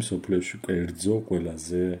მგონი მსოფლიოში კერძო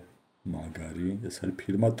ყველაზე მაგარი, ეს არის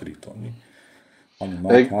ფირმა ტრიტონი.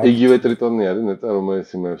 იგივე ტრიტონი არის ნეტა, რომელიც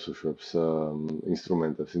იმებს უშვებს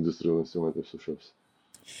ინსტრუმენტებს, ინდუსტრიულ ინსტრუმენტებს უშვებს.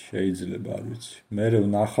 შეიძლება არ ვიცი. მე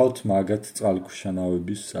ვნახავთ მაგათ წყალქვეშა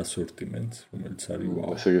ნავების ასორტიმენტს, რომელიც არის ვაუ.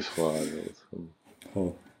 ესე იგი სხვა არის. ხო.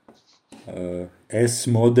 ეს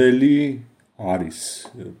მოდელი არის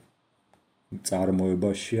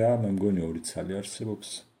წარმოებაშია, მე მგონი 2 ცალი არსებობს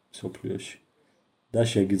სოფლიოში. და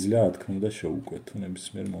შეგიძლია რა თქმა უნდა შეუკვეთო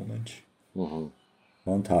ნებისმიერ მომენტში.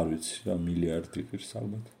 მან არ ვიცი, რა მილიარდი ღირს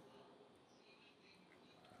ალბათ.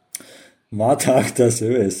 მათ აქვს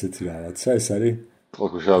ასევე ესეთი რაღაცა, ეს არის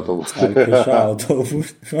წყალქვეშა ავტობუსი. წყალქვეშა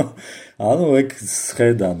ავტობუსი. ანუ ეგ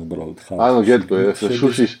სხედან უბრალოდ ხარ. ანუ გეტყვი,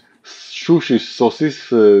 შუშის სოსის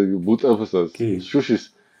ბუტებს, შუშის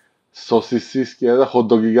სოსისის კი არა,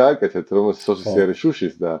 ხოთ-დოგი გააკეთეთ, რომელიც სოსისი არის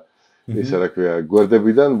შუშის და ისა რა ქვია,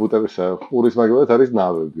 გვერდებიდან ბუტების ყურის მაგალითად არის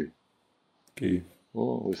ნავები. კი.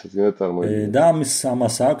 ვისაც გინდა წარმოიდგინოთ. და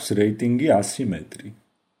ამას აქვს რეიტინგი 100 მეტრი.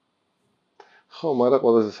 ხო, მაგრამ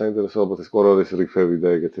ყველაზე საინტერესო ალბათ ეს კორორის რიფები და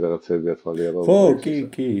ეგეთი რაღაცებია თვალია. ხო,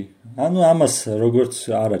 კი. ანუ ამას როგორც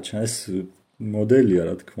არაჩა ეს მოდელია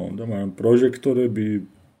რა თქმა უნდა, მაგრამ პროჟექტორები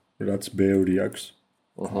რაც ბევრი აქვს.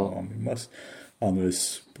 ამას ანუ ეს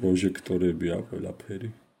პროჟექტორებია ყველაფერი.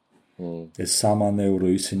 ეს სამანევრო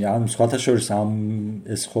ისინი, ანუ სხვათა შორის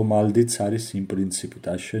ეს ხომალდიც არის იმ პრინციპით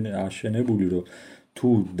აშენებული, რომ თუ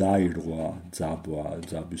დაირღვა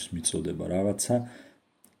ძაბვის მიწოდება რაღაცა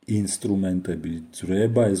ინსტრუმენტები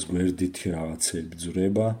ძრება, ეს გვერდითი რაღაცები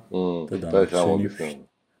ძრება და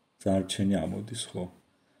დარჩენი ამოდის, ხო.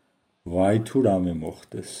 ვაი თუ რამე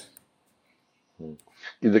მოხდეს.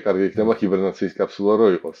 კიდე კარგი იქნება ჰიბერნაციის კაფსულა რო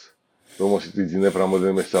იყოს, რომელშიც იძინებ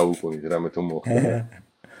რამოდენიმე საუკუნით, რამე თუ მოხდება.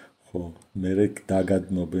 ხო, მერე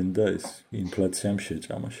დაგადნობენ და ეს ინფლაციამ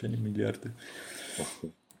შეჭამა შენი მილიარდი.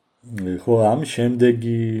 ხო, ამ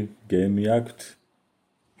შემდეგი გემი აქვთ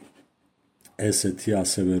ესეთი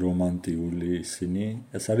ასევე რომანტიული ისინი,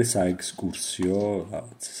 ეს არის საექსკურსიო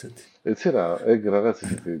რაღაც ესეთი. ეცი რა, ეგ რაღაც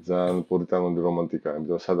ისეთი ძალიან პურიტანული რომანტიკაა,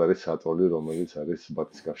 იმიტომ რომ სად არის საწოლი, რომელიც არის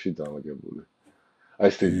ბატისკაფში დამაგებული. აი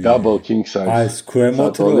ეს double king size. აი ეს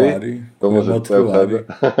ქვემოთ რო არის, ქვემოთ რო არის.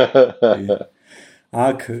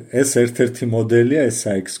 აქ ეს ერთ-ერთი მოდელია ეს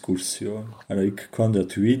საექსკურსიო. არა, იქ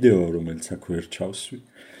ქონდათ ვიდეო, რომელიც აქ ვერ ჩავსვი.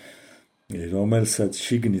 რომელსაც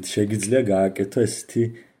შიგნით შეგიძლია გააკეთო ესეთი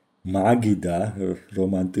მაგიდა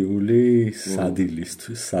რომანტიული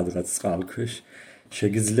სადილისთვის, სადღაც წყალქვეშ.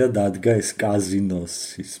 შეგიძლია დადგა ეს კაზინოს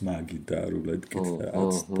ის მაგიდა, რულეტკით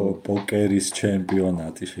რაღაც პოკერის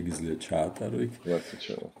ჩემპიონატი შეგიძლია ჩაატარო იქ.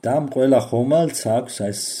 და ამ ყველა ხომალდს აქვს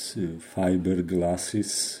ეს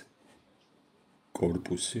ფაიბერგლასის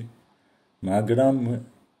კორპუსი. მაგრამ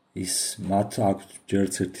ის მათ აქვს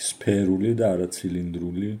ჯერც ერთი სფერული და არა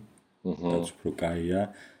ცილინდრული, რაც უფრო კაია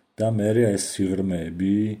და მერე ეს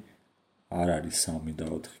სიღრმეები არ არის 3 და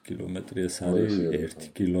 4 კილომეტრი, ეს არის 1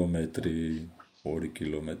 კილომეტრი, 2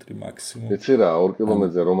 კილომეტრი მაქსიმუმ. იცი რა, 2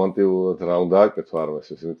 კილომეტრზე რომანტიულად რა უნდა აკეთო არ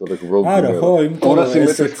მესმის, იმიტომ რომ უბრალოდ არა, ხო, იმიტომ რომ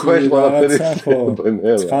ეს ქვეშ ყველაფერი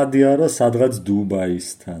ცხადია, რომ სადღაც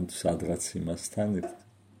დუბაისთან, სადღაც იმასთან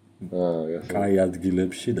კაი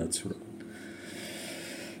ადგილებში დაცურა.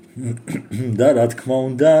 და რა თქმა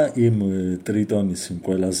უნდა, იმ ტრიტონის იმ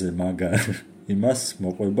ყველაზე მაგარ იმას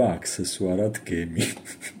მოყვება აქსესუარად გემი.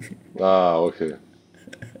 ოკეი.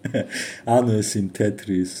 ანუ ეს იმ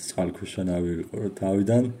თეთრის წყალქვეშა ნავი იყო, რომ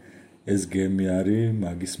თავიდან ეს გემი არის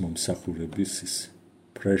მაგის მომსახურების ის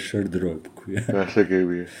pressure drop ქვია.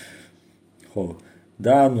 გასაგებია. ხო.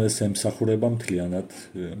 და ანუ ეს ემსახურება მთლიანად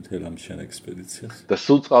მთელ ამ შენ ექსპედიციას. და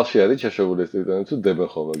სულ წყალში არის ჩაშვებული ეს ტრიტონი თუ დებენ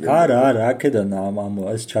ხოლმე? არა, აქედან ამ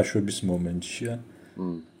ეს ჩაშვების მომენტშია.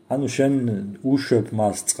 ანუ შენ უშვებ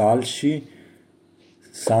მას წყალში,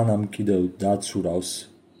 სანამ კიდევ დაცურავს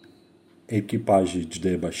ეკიპაჟი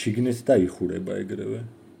ჯდება შიგნით და იხურება ეგრევე.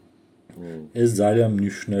 ეს ძალიან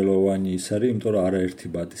მნიშვნელოვანი ის არის, იმიტომ რომ არაერთი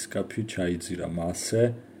ბატისკაფი ჩაიძირა მასე,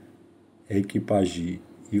 ეკიპაჟი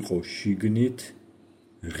იყო შიგნით,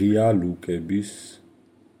 ღია ლუკების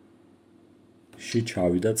ში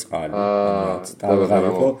ჩავიდა წყალი. ტალღა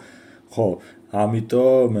იყო. ხო,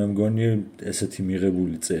 ამიტომ მე მგონი ესეთი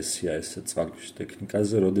მიღებული წესია ეს წყალქვეშა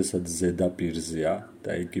ტექნიკაზე, როდესაც ზედაპირზეა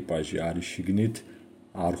და ეკიპაჟი არის შიგნით,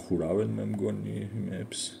 არ ხურავენ მე მგონი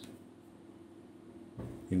იმებს.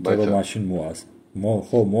 იმიტომ რომ მაშინ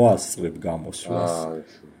მოასწრებ გამოსვლას.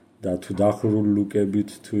 და თუ დახურულ ლუკებით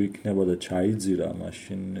თუ იქნება და ჩაიძირა,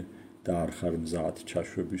 მაშინ და არ ხარ მზად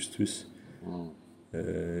ჩაშვებისთვის.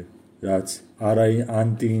 რაც არა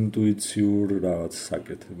ანტიინტუიციურ რაღაც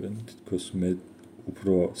საკეთებენ, თქოს მე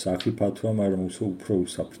უფრო საფრთხოა, მაგრამ უფრო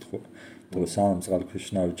უსაფრთხოა. თორე სამ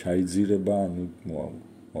წყალქვეშნავი ჩაიძირება, ანუ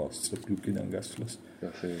მოასწრებ ლუკიდან გასვლას.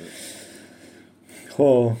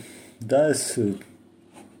 ხო, და ეს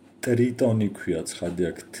ტრიტონი ქვია ცხადი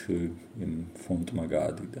აქ იმ ფონტმა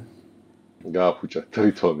გაადიდა. გააფუჭა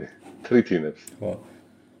ტრიტონი, ტრიტინებს. ხო.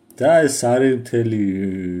 და ეს არის მთელი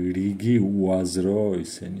რიგი უაზრო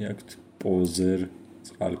ისინი აქვთ პოზერ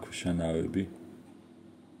წყალქვეშა ნავები.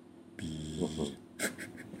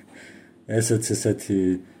 ესეთი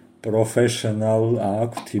პროფესიონალ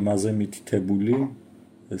აქვთ იმაზე მითითებული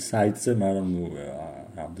საიტზე, მაგრამ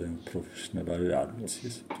რამდენი პროფესიონალი არ ვიცი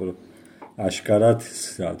ეს, თორე აშკარად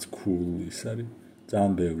რაც cool ის არის.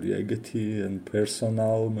 ძალიან ბევრია ეგეთი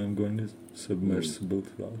personal მე მგონი submersible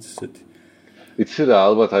რაღაც ისეთი. იცი რა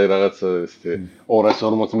ალბათ აი რაღაც ესეთი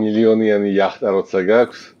 240 მილიონიანი იახტა როცა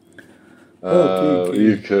გაქვს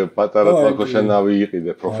იქ პატარა წყალქვეშა ნავი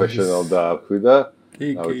იყიდე professional და არქვი და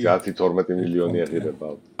აი 10-12 მილიონი აღირება.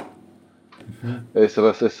 ეს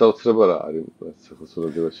საოცრება რა არის ახლა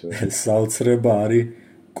სულადეში. ეს საოცრება არის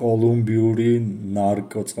კოლუმბიური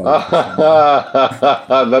ნარკოწყალქვეშა.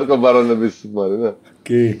 ნარკობარონების მარინა?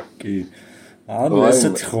 კი. ანუ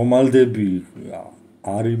ესეთი ხომალდები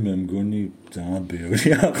არის მე მგონი ძალიან ბევრი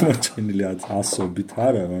აღმოჩენილი ასობით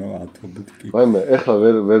არა, მაგრამ ათობით კი. ვაიმე, ეხლა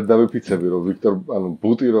ვერ დავიფიცები რომ ვიქტორ, ანუ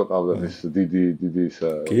ბუტი რო ყავდა ეს დიდი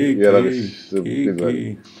ისა იარაღის პირველი.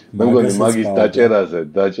 მე მგონი მაგის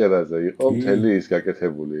დაჭერაზე იყო მთელი ის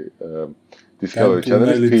გაკეთებული Discovery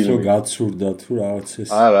Channel-ის ფილმი. გაცურდა თუ რაღაც ეს.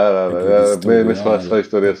 არა, მე სხვა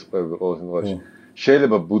ისტორიას ყვები ყოველ შემთხვევაში.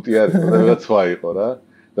 შეიძლება ბუტი არის, რაღაც სხვა იყო რა.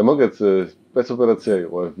 და მოგეც სპეცოპერაცია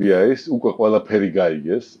იყო FBI-ის, უკვე ყველაფერი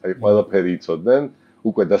გაიგეს, აი ყველაფერი იცოდნენ,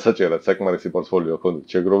 უკვე დასაჭერად საკმარისი პორტფოლიო ჰქონდათ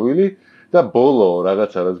შეგროვილი და ბოლო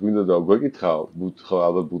რაღაცა რაც გვინდოდა გვეკითხავ, ხო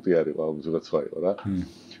ალბათ ბუტი არის, ალბათ ზოგადად სხვა იყო რა.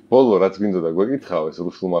 ბოლო რაც გვინდოდა გვეკითხავ ეს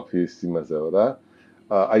რუსულ მაფიის იმაზეო რა.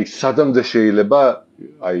 აი სადამდე შეიძლება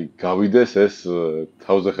აი გავიდეს ეს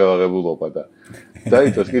თავზე ხელაღებულობა და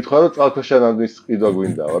დაიწყეს კითხვა რომ წყალქვეშა ნავთობის ყიდვა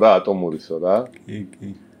გვინდაო რა ატომურისო რა.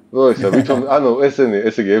 კი. როცა ვითომ ანუ ესე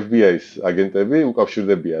იგი FBI-ის აგენტები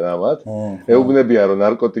უკავშირდებიან ამათ, ეუბნებიან რომ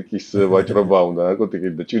ნარკოტიკის ვაჭრობა უნდა, ნარკოტიკი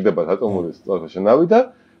და ჭირდებათ ატომურის წყალქვეშა ნავი და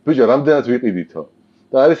ბიჭო რამდენად ვიყიდითო.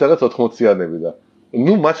 და არის რაღაც 80-იანები და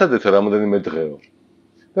ნუ მაცადეთ რამდენიმე დღეო.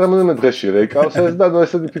 და რამდენიმე დღეში რეკავს ეს და ნუ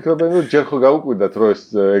ესეთი ფიქრობენ რომ ჯერ ხო გაუკვირდათ რომ ეს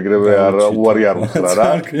ეგრევე უარი არ უთხრა რა.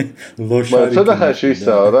 ლოშარი. ცოტა ხანში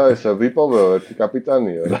ისაა რა, ესა ვიპოვეო ერთი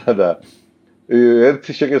კაპიტანიო რა და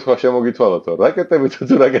ერთი შეკითხვა შემოგითვალოთო, რაკეტები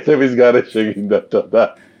თუ რაკეტების გარეშე გინდათო და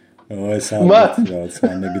ეს არის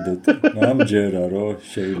ანეკდოტა. მამჯერა რომ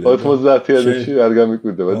შეიძლება 90-იანებში არ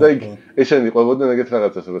გამიკვირდება და იქ ესენი ყვებოდნენ ეგეთ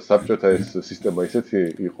რაღაცას რომ საბჭოთა ეს სისტემა ისეთი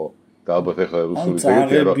იყო და ალბათ ახლა რუსული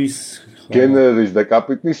ეგეთია რომ გენერლის და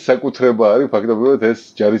კაპიტნის საკუთრება არის ფაქტობრივად ეს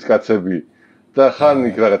ჯარისკაცები და ხან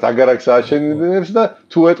იქ რაღაც აგარაკს ააშენებინებს და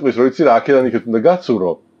თუ ეტყვის რომ იცი რა აქედან იქეთ უნდა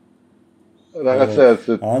გაცურო რაღაცას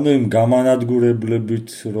ანუ იმ გამანადგურებლებით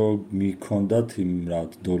რომ მიქონდათ იმ რა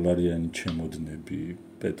დოლარიანი ჩემოდნები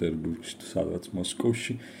პეტერბურგში თუ სადღაც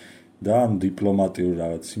მოსკოვში და ამ დიპლომატიურ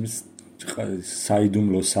რაღაც იმის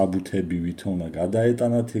საიდუმლო საბუთები ვითომ უნდა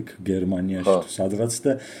გადაეტანათ იქ გერმანიაში თუ სადღაც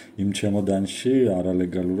და იმ ჩემოდანში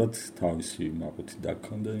არალეგალურად თავისი მაყუთი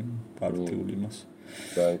დაქონდა იმ პარტიული მას.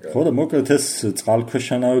 ხო და მოკლედ ეს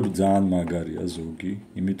წყალქვეშანავები ძალიან მაგარია ზოგი,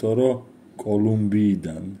 იმიტომ რომ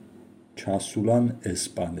კოლუმბიიდან ჩასულან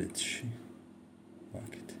ესპანეთში.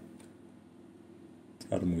 ვაკეთ.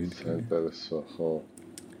 წარმოიდგინე. ხო.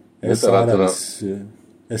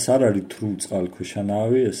 ეს არ არის თუ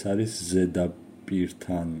წყალქვეშანავი, ეს არის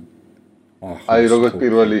ზედაპირთან ახლოს. აი როგორც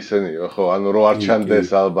პირველი ისენიო, ხო, ანუ რო არ ჩანდეს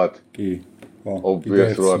ალბათ. კი.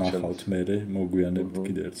 obvious რო არ ჩანდეს. მე მოგვიანებით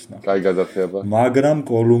კიდე ერთს ნახავთ. კაი გადახება. მაგრამ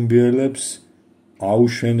კოლუმბიელებს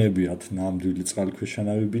აუშენებიათ ნამდვილი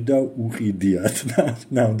წყალქვეშანავები და უყიდიათ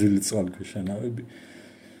ნამდვილი წყალქვეშანავები.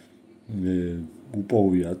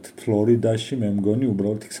 უპოვიათ ფლორიდაში, მე მგონი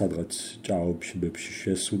უბრალოდ იქ სადღაც ჭაობში ბებში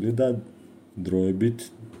შესული და დროებით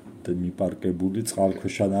მიპარკებული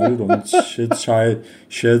წყალქვეშანავი, რომელიც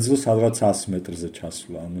შეეძლო სადღაც 100 მეტრზე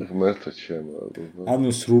ჩასვლა. ღმერთად შემოა. ანუ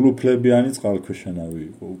სრულუფლებიანი წყალქვეშანავი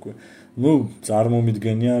იყო უკვე. ნუ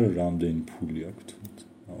წარმომიდგენია რამდენი ფული აქვს.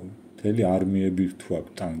 მთელი არმიები თუ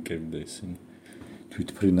აქვს ტანკები და ისინი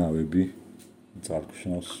თვითფრინავები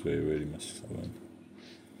წყალქვეშანავს ვერ იმასწავენ.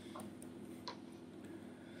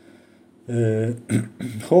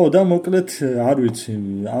 ხო და მოკლედ არ ვიცი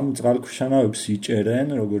ამ წყალქვეშანავებს იჭერენ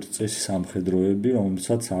როგორც წესი სამხედროები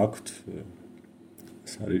რომელსაც აქვთ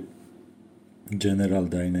ეს არის General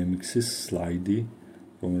Dynamics-ის სლაიდი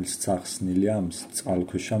რომელიც ახსნილია ამ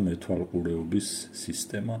წყალქვეშა მეთვალყურეობის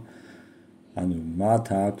სისტემა ანუ მათ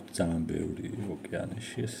აქვთ ძალიან ბევრი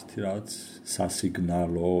ოკეანეში ესეთი რაღაც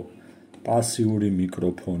სასიგნალო პასიური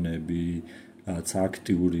მიკროფონები რაც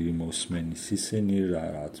აქტიური მოსმენის ისინი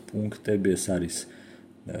რაც პუნქტები ეს არის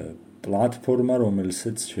პლატფორმა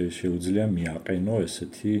რომელსაც შეუძლია მიაყენო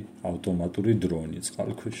ესეთი ავტომატური დრონი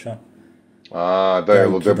წყალქვეშა და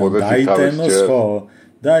ელოდებოდეს დაიტენოს ხო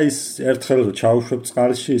და ის ერთხელ ჩაუშვებ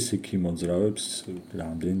წყალში ის იქ იმოძრავებს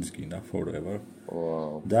რამდენიც გინდა forever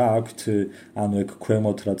და აქვთ ანუ ეგ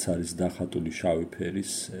ქვემოთ რაც არის დახატული შავი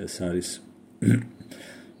ფერის ეს არის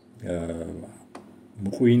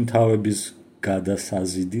მყვინთავების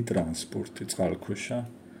გადასაზიდი ტრანსპორტი წყალქვეშა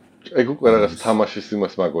ეგ უკვე რაღაც თამაშის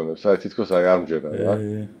იმას მაგონებს, აი თითქოს აი არ მჯერა რა.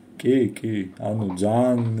 კი, ანუ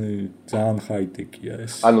ძალიან ჰაი-ტეკია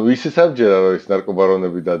ეს. ანუ ისიც არ მჯერა რომ ის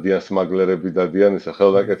ნარკობარონები დადიან, სმაგლერები დადიან, ისა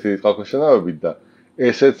ხელნაკეთი წყალქვეშანავებით და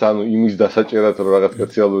ესეც ანუ იმის დასაჭერად რომ რაღაც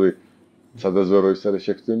სპეციალური სადაზვერო ის არის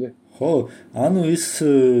შექმნილი? ხო, ანუ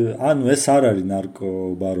ეს არ არის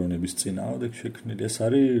ნარკობარონების წინააღმდეგ შექმნილი, ეს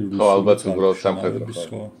არის ხო, ალბათ უბრალოდ სამხედრო.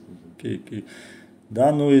 ხო. კი. და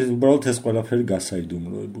ნუ უბრალოდ ეს ყველაფერი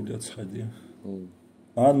გასაიდუმლოებულია ცხადია.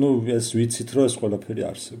 ანუ ეს ვიცით რომ ეს ყველაფერი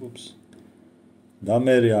არსებობს. და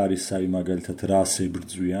მე არის აი მაგალითად რას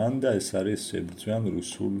ებრძვიან და ეს არის ებრძვიან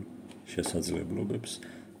რუსულ შესაძლებლობებს.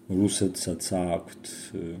 რუსეთსაც აქვთ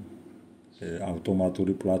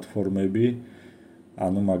ავტომატური პლატფორმები,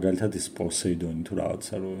 ანუ მაგალითად ის პოსეიდონი თუ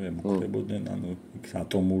რაღაცა რომ ემუქრებოდნენ, ანუ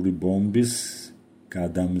ატომური ბომბის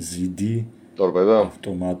გადამზიდი ტორპედა?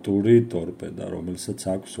 ავტომატური ტორპედა, რომელსაც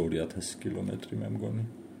აქვს 2000 კილომეტრი მე მგონი.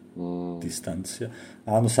 დისტანცია.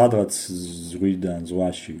 ანუ სადღაც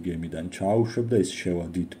ზღვაში გემიდან ჩაუშვებ და ის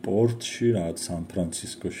შევადით პორტში, რაღაც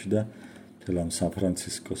სან-ფრანცისკოში და თელ ამ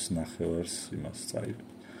სან-ფრანცისკოს ნახევარს იმას წაიღებ.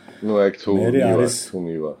 ნუ ეგ თუ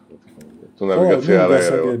მივა. თუ ნავიგაცია არ არის.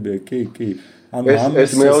 კი. ანუ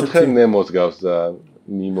ეს მეოთხე ნემოს გავს და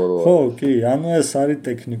ნიმორო. ხო, კი, ანუ ეს არის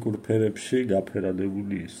ტექნიკურ ფერებში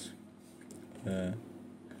გაფერადებული ის.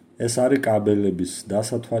 ეს არის კაბელების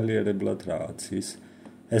დასათვალიერებლად რაღაც ის.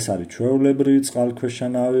 ეს არის ჩვეულებრივი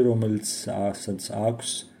წყალქვეშანავი, რომელიც აქვს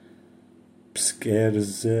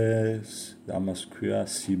ფსკერზე, ამას ქვია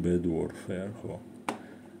seabed warfare, ხო.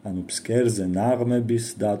 ანუ ფსკერზე ნაღმების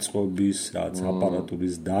დაწყობის, რაც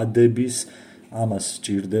აპარატურის დადების, ამას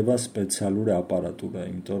სჭირდება სპეციალური აპარატურა,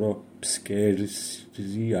 იმიტომ რომ ფსკერი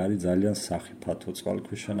არის ძალიან სახიფათო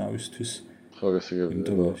წყალქვეშანავისთვის. ხო, გასაგებია.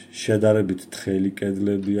 იმიტომ რომ შედარებით თხელი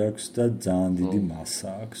კედლები აქვს და ძალიან დიდი მასა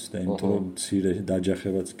აქვს და იმიტომ რომ მცირე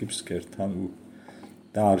დაჯახებაც კი ფსკერთან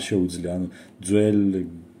და არ შეუძლია, ანუ ძველ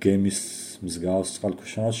გემის მსგავს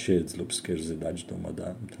წყალქვეშანავს შეეძლო ფსკერზე დაჯდომა და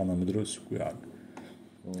თანამედროვე უკვე არ.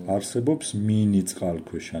 არსებობს მინი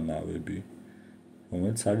წყალქვეშანავები,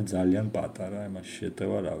 რომელიც არის ძალიან პატარა, იმას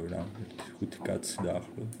შეტევა რავი რა, 5 კაცი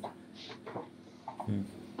დაახლოებით.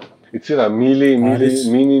 იცი რა,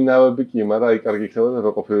 მინი ნავები კი, მაგრამ აი კარგი იქნებოდა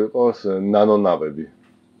რომ ყოფილიყოს ნანონავები.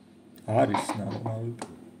 არის ნანონავები.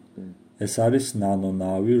 ეს არის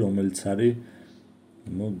ნანონავი, რომელიც არის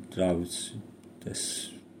ნუ რა ვიცი, ეს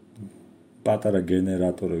პატარა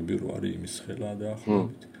გენერატორები რო არის იმის ხელა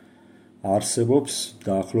დაახლოებით. არსებობს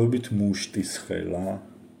დაახლოებით მუშტის ხელა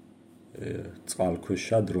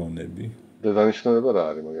წყალქვეშა დრონები. და დანიშნულება რა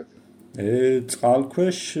არის მაგათი?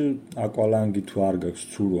 წყალქვეშ აკვალანგი თუ არ გაქვს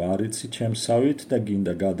ცურო არიცი ჩემსავით და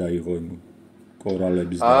გინდა გადაიღო იმ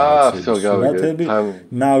კორალების სურათები,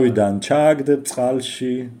 ნავიდან ჩააგდებ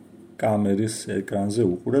წყალში, კამერის ეკრანზე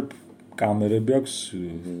უყურებ, კამერები აქვს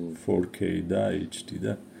 4K და HD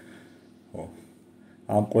და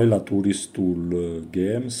ამ ყველა ტურისტულ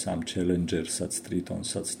გემს, ამ ჩელენჯერსაც,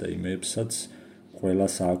 ტრიტონსაც და იმებსაც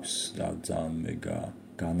ყველას აქვს ძალიან მეგა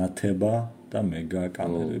განათება და მეგა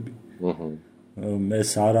კამერები.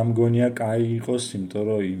 ეს არ ამგონია კაი იყოს, იმიტომ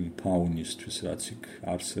რომ იმ ფაუნისთვის რაც იქ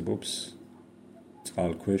არსებობს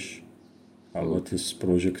წყალქვეშ, ალბათ ეს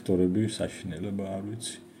პროჟექტორები საშინელება არ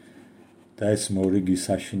ვიცი. და ეს მორიგი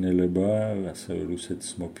საშინელება, ასევე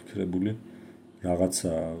რუსეთის მოფიქრებული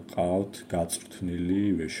რაღაცა ყავთ გაწვრთნილი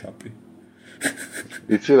ვეშაპი.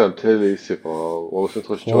 იცი რა, მთელი ის იყო, ყოველ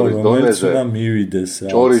შემთხვევაში ჭორის დონეზე.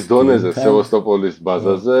 ჭორის დონეზე სევასტოპოლის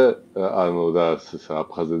ბაზაზე, ანუ და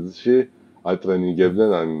აფხაზეთში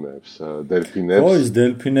ატრენინგებდნენ ამებს, დელფინებს. ხო, ის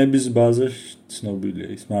დელფინების ბაზა ცნობილია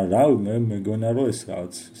ის, მაგრამ რავი, მე მეგონა რომ ეს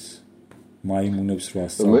რაღაც მაიმუნებს რო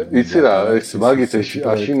ასწავლებდნენ. იცი რა, ეს მაგით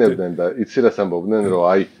აშინებდნენ და იცი რა ამბობდნენ, რომ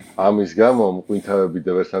აი ამის გამო მყვინთავები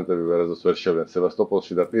და ვერსანტები ვერაზოს ვერ შევდნენ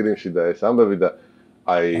სევასტოპოლში და პირიმში და ეს ამბები და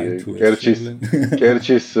აი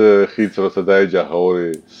კერჩის ხიდს როცა დაეჯახა ორი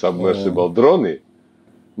submersible დრონი,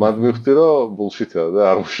 მან მივხვდი რომ ბულშიტია და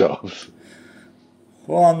არ მუშაობს.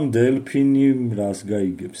 ხო, ანუ დელფინი რას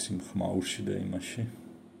გაიგებს იმ ხმაურში და იმაში.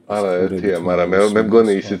 არა, ერთია, მაგრამ მე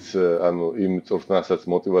მგონი ისიც, ანუ იმ წვრთნასაც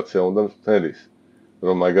мотиваცია უნდა მწნელის,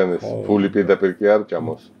 რომ მაგანეს ფული პირდაპირ კი არ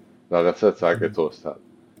ჭამოს, რაღაცაც აკეთოს თან.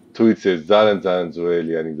 თუ იცი, ძალიან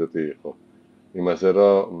ძველი ანეკდოტი იყო. იმაზე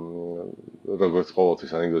რომ როგორც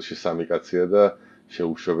ყოველთვის ანეკდოტში სამი კაცია და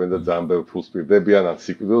შეუშვებენ და ძალიან ბევრ ფულს პირდებიან ან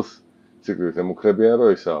სიკვდილით ემუქრებიან რომ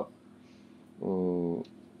ისა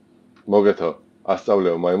მოგეთო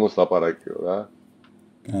ასწავლეო მაიმუნს ლაპარაკიო რა.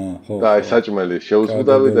 ხო. და აი საჭმელი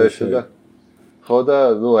შეუზღუდავი და ესე და ხო და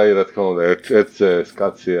ნუ აი რა თქმა უნდა ერთ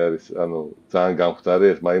კაცი არის ანუ ძალიან გამხდარი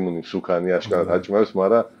ეს მაიმუნი სუქანი აშკარად აჭმევს,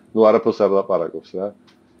 მაგრამ ნუ არაფერს არ ლაპარაკობს რა.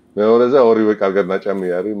 მეორეზე ორივე კარგად ნაჭამი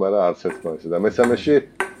არის, მაგრამ არც ერთმა ისე და მესამეში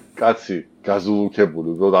კაცი გაზულუნქებული,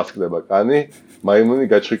 უბრალოდ ასკდება კანი, მაიმუნი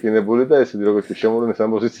გაჩვიკინებული და ესეთი როგორც კი შემოვლენ ეს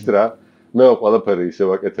ამბოზიცით რა. მე ყველაფერი ისე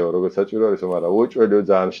ვაკეთებ, როგორც საჭირო არის, მაგრამ უეჭველიო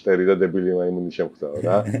ძალიან შტერი და დებილი მაიმუნი შემხვდაო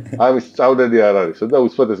რა. ამის წავდედი არ არისო და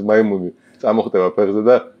უცბად ეს მაიმუნი წამოხდება ფეხზე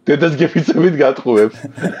და დედას გეფიცებით გატყუებს.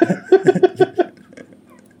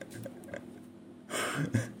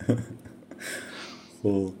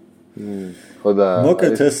 ხო და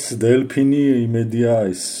მოკეთ ეს დელფინი იმედია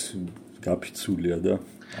ის გაფიცულია და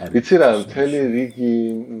იცი რა, მთელი რიგი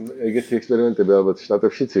ეგეთი ექსპერიმენტები ალბათ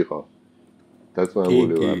შტატებშიც იყო.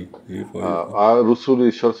 დაწმებული ვარ. რუსული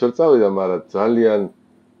შორს ვერ წავიდა, მაგრამ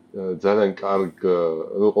ძალიან კარგ,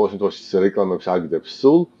 ну, ყოველ შემთხვევაში რეკლამებს აგდებს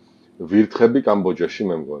სულ ვირთხები კამბოჯაში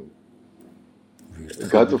მე მგონი.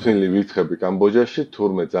 გაწვრთნილი ვირთხები კამბოჯაში,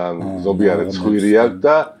 თურმე ძალიან ზომიარე ცხვირი აქვს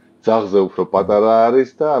და ძაღლზე უფრო პატარა არის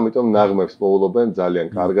და ამიტომ ნაღმებს პოულობენ ძალიან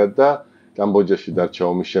კარგად და კამბოჯაში დარჩა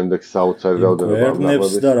ომის შემდეგ საოცარი რაოდენობა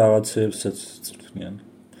ნაღმებს და რაღაცებსაც წვრთნიან.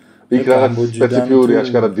 იქ რაღაც სპეციფიური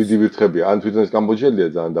აშკარად დიდი ვირთხებია. ან თვითონ ეს კამბოჯელია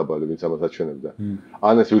ძალიან დაბალი, ვინც ამას აჩვენებდა.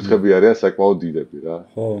 ან ეს ვირთხები არიან საკმაოდ დიდები რა.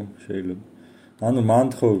 ხო, შეიძლება. ანუ მან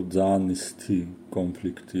ხო ძალიან ისეთი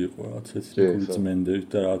კონფლიქტი იყო, რაც ეს ძმენდები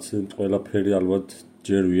და რაც ყველაფერი ალბათ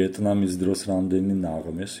ჯერ ვიეტნამის დროს რამდენი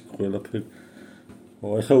ნაღმეს იქ ყველაფერი. ხო,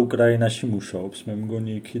 ეხლა უკრაინაში მუშაობს, მე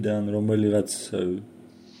მგონი იქიდან რომელიღაც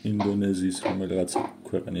ინდონეზიის რომელიღაც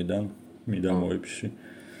ქვეყნიდან მიდამოებში.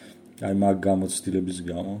 აი მაგ გამოცდილების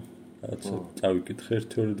გამო რაც წავიკითხე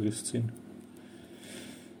ერთ-ორი დღის წინ.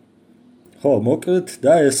 ხო, მოკლედ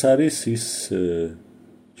და ეს არის ის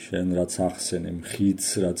შენ რაც ახსენე მხიც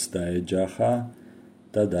რაც დაეჯახა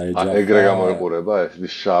და დაეჯახა. ეგრე გამოიყურება ეს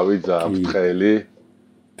შავი ძალიან ბრტყელი.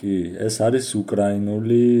 კი, ეს არის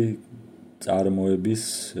უკრაინული წარმოების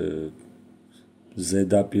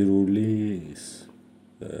ზედაპირული ის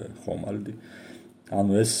ხომალდი.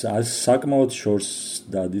 ანუ ეს საკმაოდ შორს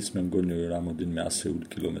დადის, მე მგონი რამოდენიმე 100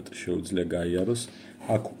 კილომეტრი შეუძლია გაიაროს.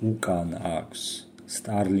 აქ უკან აქვს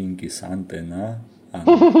Starlink-ის ანტენა,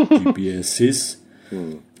 ანუ GPS-ის.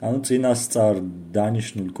 ანუ წინასწარ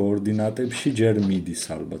დანიშნულ კოორდინატებში ჯერ მიდის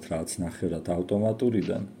ალბათ რაც ნახევრად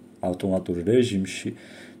ავტომატური რეჟიმში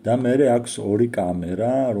და მერე აქვს ორი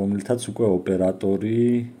კამერა, რომელთაც უკვე ოპერატორი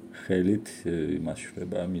ხელით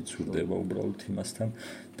იმაშვრება, მიცურდება უბრალოდ იმასთან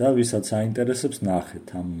და ვისაც აინტერესებს ნახეთ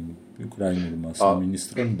ამ უკრაინულმა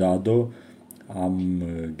სამინისტრომ დადო ამ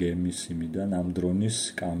გემის იმიდან, ამ დრონის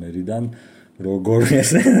კამერიდან როგორ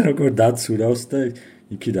დაცურავს და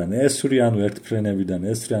იქიდან ესვრიან ერთ ფრენებიდან,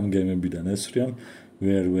 ესვრიან გემებიდან, ესვრიან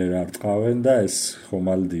ვერ არტყავენ და ეს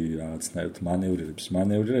ხომალდი რაღაცნაირად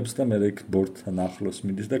მანევრირებს და მე იქ ბორტთან ახლოს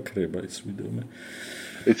მიდის და ქრება ეს ვიდეო.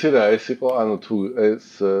 იცი რა, ეს იყო, ანუ თუ ეს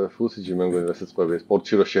ფუსიჯი მე მგონი რასაც ყვები, ეს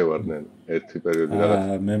პორტში რო შევარდნენ ერთი პერიოდი რაღაც.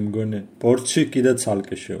 მე მგონი პორტში კიდე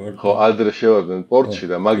ცალკე შევარდნენ. ხო, ადრე შევარდნენ პორტში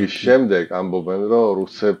და მაგის შემდეგ ამბობენ, რომ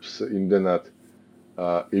რუსებს იმდენად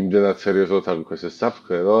სერიოზულად აგვიქვეს ეს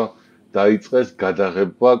საფრთხე, რომ დაიწყეს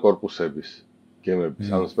გადაღება კორპუსების გემების,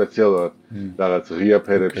 ანუ სპეციალურად რაღაც ღია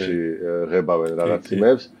ფერებში ღებავენ რაღაც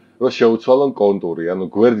იმებს, რომ შეუცვალონ კონტური, ანუ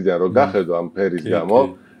გვერდიდან რო გახედო ამ ფერის გამო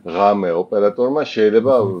ღამე ოპერატორმა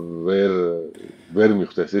შეიძლება ვერ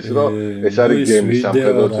მიხვდეს ის რომ ეს არის გემი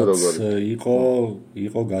სამხედროც როგორი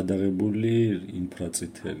იყო გადაღებული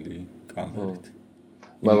ინფრაწითელი კამერით.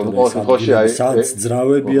 მაგრამ ყოველ შემთხვევაში აი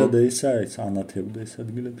ძრავებია და ისა ანათებდა ეს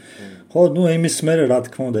ადგილები. ხო, ნუ იმის მერე რა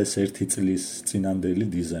თქმა უნდა ეს ერთი წლის წინანდელი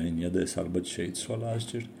დიზაინია და ეს ალბათ შეიცვალა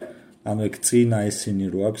ასჯერ. ანუ ეგ წინა ესენი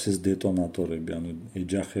რო აქვს ეს დეტონატორები, ანუ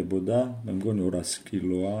ეჯახებოდა, მე მგონი 200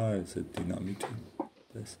 კილოა ეს დინამიტი.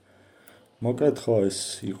 ეს მოკლედ ხო ეს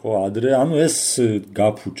იყო ადრე, ანუ ეს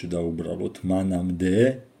გაფუჭდა უბრალოდ მანამდე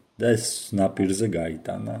და ეს ნაპირზე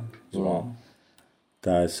გაიტანა ზღვამ.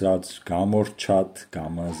 და ეს რაც გამორჩათ,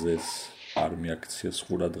 გამაზეს, არ მიაქციეს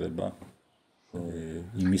ყურადღება.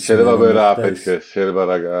 იმის შეიძლება ვერ აფეთქეს, შეიძლება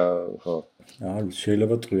რა ხო.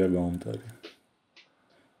 შეიძლება ტყვია გამომტარი.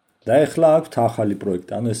 და ეხლა აქვს ახალი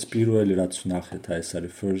პროექტი, ანუ ეს პირველი რაც ვნახეთ, ეს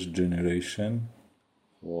არის first generation.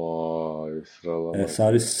 ეს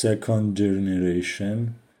არის second generation.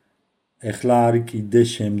 ეხლა არის კიდე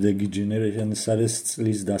შემდეგი generation, ეს არის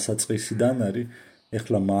წლის დასაწყისიდან არის.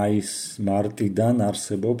 ეხლა მარტიდან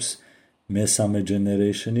არსებობს მესამე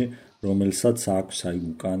generation-ი, რომელსაც აქვს აი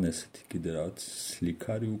უკან ესეთი კიდე რაღაც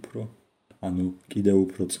სლიქარი უფრო, ანუ კიდე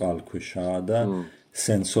უფრო წყალქვეშაა და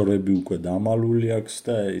სენსორები უკვე დამალული აქვს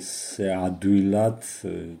და ესე ადვილად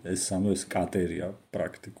ეს კატერია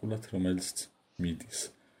პრაქტიკულად, რომელიც მიდის.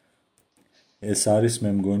 ეს არის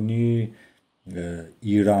მე მგონი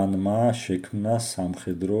ირანმა შექმნა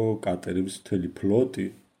სამხედრო კატერების მთელი ფლოტი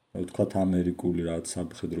ვთქვათ ამერიკული რაღაც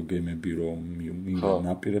სამხედრო გემები რომ მივიდნენ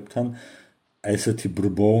ნაპირებთან ესეთი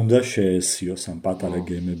ბრბო უნდა შეესიოს ამ პატარა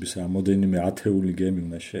გემების რამოდენიმე ათეული გემი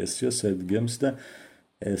უნდა შეესიოს ერთ გემს და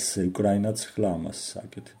ეს უკრაინაც ხლა ამას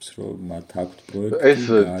აკეთებს რომ მათ აქვთ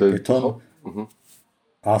პროექტი გააკეთონ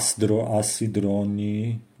 100 დრონი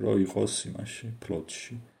რო იყოს იმაში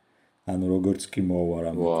ფლოტში ანუ როგორც კი მოვა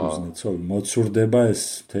რამე კუზნეცოვი მოცურდება ეს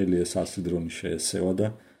მთელი ეს 100 დრონი შეესევა და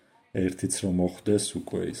ერთიც რომ მოხდეს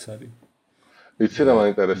უკვე ის არის იცი რა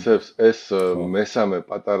მაინტერესებს ეს მესამე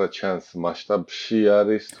პატარა ჩანს მასშტაბში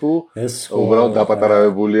არის თუ უბრალოდ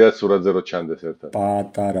დაპატარავებულია სურათზე რო ჩანდეს ერთად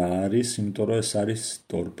პატარა არის იმიტომ რომ ეს არის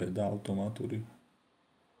ტორპედა ავტომატური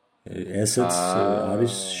ესეც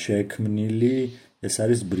არის შექმნილი ეს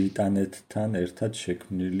არის ბრიტანეთთან ერთად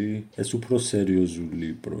შექმნილი ეს უფრო სერიოზული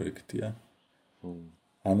პროექტია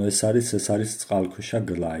ანუ ეს არის წყალქვეშა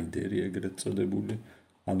გლაიდერი ეგრეთ წოდებული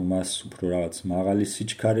ანუ მას უფრო რაღაც მაღალი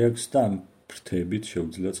სიჩქარე აქვს და ფრთებით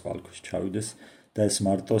შეუძლია წყალქვეშ ჩავიდეს და ეს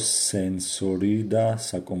მარტო სენსორი და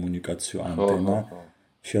საკომუნიკაციო ანტენა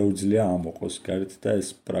შეუძლია ამოყოს გარეთ და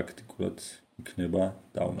ეს პრაქტიკულად იქნება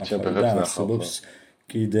დაუნახავი და არსებობს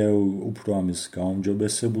კიდევ უფრო ამის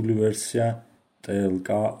გაუმჯობესებული ვერსია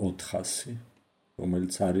TLK-400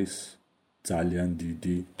 რომელიც არის ძალიან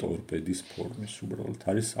დიდი ტორპედის ფორმის უბრალოდ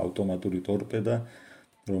არის ავტომატური ტორპედა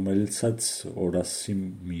რომელიცაც 200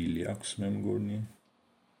 მილი აქვს მე მგონი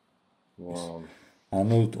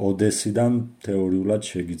ანუ ოდესიდან თეორიულად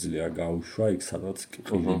შეგიძლია გაუშვა იქ სადაც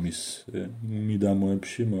ყირიმის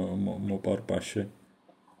მიდამოებში მოპარპაშე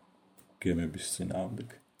გემების წინააღმდეგ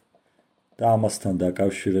და ამასთან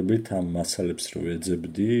დაკავშირებით ამ მასალებს რო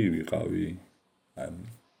ეძებდი ვიყავი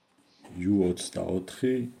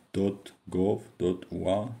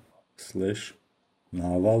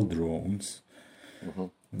u24.gov.ua/naval drones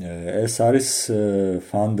ეს არის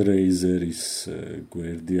fundraiser-ის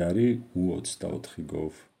გვერდი არის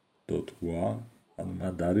u24.gov.ua ანუ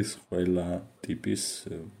მათ არის ყველა ტიპის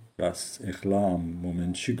რას ეხლა ამ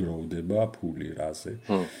მომენტში გროვდება ფული რაზე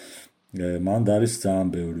მანდ არის ძალიან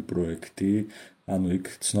ბევრი პროექტი ანუ იქ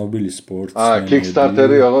ცნობილი სპორტსმენები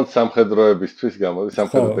Kickstarter-ი აღონ სამხედროებისთვის გამოდის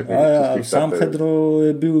სამხედრო ტექნიკისთვის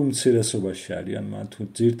სამხედროები უმცირესობაში არიან მათ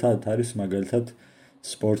ძირთადად არის მაგალითად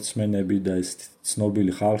სპორტსმენები და ეს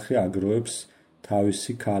ცნობილი ხალხი აგროვებს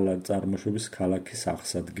თავისი წარმოშობის ქალაქის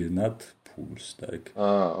აღსადგენად ფულს და იქ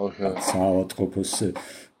საავადმყოფოს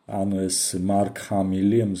ანუ ეს მარკ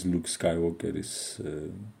ჰამილი ამს ლუკ სკაივოკერის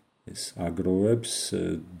ეს აგროვებს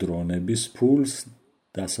დრონების ფულს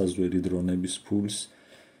დასაზვერი დრონების ფულს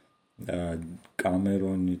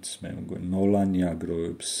კამერონიც მე მგონი ნოლანი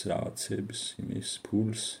აგროვებს რაღაცების იმის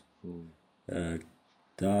ფულს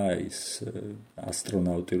და ის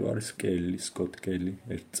ასტრონავტი რო არის კელი სკოტ კელი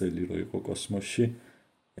ერთ წელი რო იყო კოსმოსში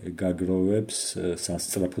გაგროვებს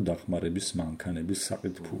სასწრაფო დახმარების მანქანების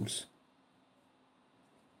საკითხულს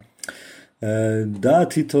და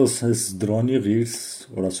თითოს ეს დრონი ღირს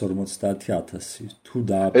 250,000 თუ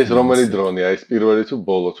ეს რომელი დრონია ეს პირველი თუ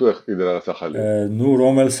ბოლო თუ ეხლა კიდე რაღაც ახალია ნუ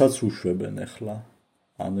რომელსაც უშვებენ ეხლა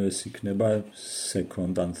ანუ ეს იქნება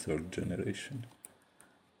second and third generation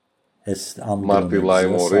ეს ამ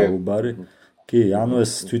დრონები კი ანუ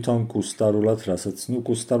ეს თვითონ კუსტარულად რასაც ნუ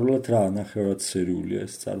კუსტარულად რა ნახევრად სერიულია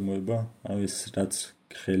ეს წარმოება ანუ ეს რაც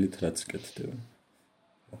ხელით რაც კეთდება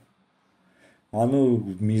ანუ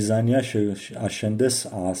მიზანია აშენდეს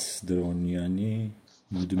 100 დრონიანი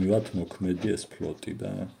მუდმივად მოქმედი ეს ფლოტი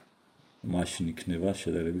და მაშინ იქნება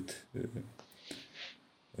შედარებით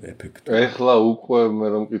ეფექტური. ეხლა უკვე მე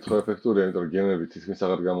რომ მკითხო ეფექტურია, იმიტომ რომ გემები თითქმის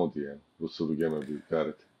აღარ გამოდიან, რუსული გემები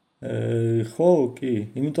გარეთ. ხო, კი,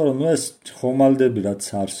 იმიტომ რომ ეს ხომალდები რაც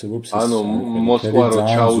არსებობს ეს ანუ მოსკვა რო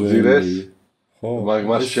ჩაუძირეს, ხო,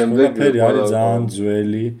 მას შემდეგ არის ძალიან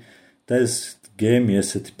ძველი და ეს გემი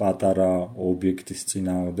ესეთი პატარა ობიექტის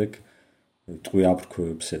წინააღმდეგ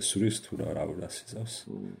ტყვიაფრქვევებს ესვრის თუ რა უსიზავს.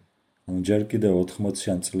 ანუ ჯერ კიდევ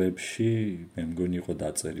 80-იან წლებში მე მგონი იყო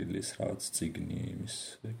დაწერილი ეს რაღაც წიგნი იმის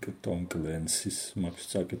ტომ კლენსის მაქვს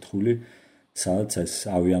წაკითხული, სადაც ეს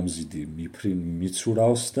ავიამზიდი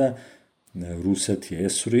მიცურავს და რუსეთი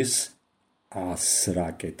ესვრის 100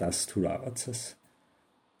 რაკეტას თუ რაღაცას.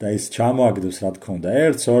 და ის ჩამოაგდებს რა თქმა უნდა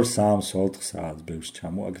 1, 2, 3, 4 საათს ბევრს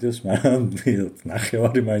ჩამოაგდებს, მაგრამ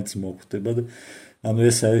ნახევარი მაინც მოხვდება და ანუ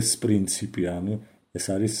ეს არის პრინციპი, ანუ ეს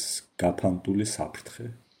არის გაფანტული საფრთხე.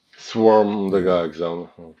 Swarm და გააგზავნო.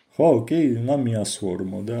 ხო, კი, უნდა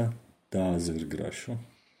მიასვორმო და დააზერგრაშო.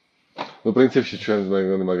 ნუ პრინციპში ჩვენ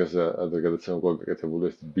მეგონი მაგას ადრე გაკეთებული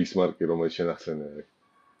ეს ბისმარკი რომელიც შენახსენე.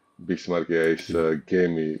 ბისმარკია ის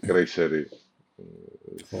გემი, კრეისერი.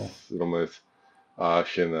 რომელიც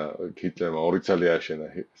ააშენა ჰიტლერმა 2 წელი ააშენა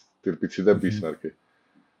ტირპიცი და ბისმარკი.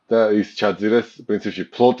 და ის ჩაძირეს პრინციპში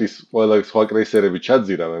ფლოტის ყველა სხვა კრეისერები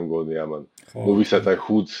ჩაძირა მე მგონი ამან. ნუ ვისაც აი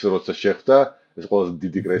ხუთს როცა შეხვდა, ეს ყველაზე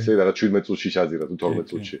დიდი კრეისერი რაღაც 17 წუთში ჩაძირა თუ 12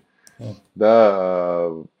 წუთში. და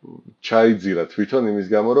ჩაიძირა თვითონ იმის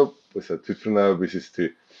გამო, რომ ესა თვითმფრინავების ისეთი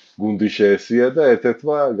გუნდი შეესია და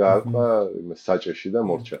ერთ-ერთმა გააკვა იმას საჭეში და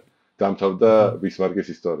მორჩა. დამთავრდა ბისმარკის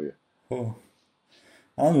ისტორია. ხო.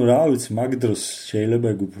 ანუ რა ვიცი, მაგ დროს შეიძლება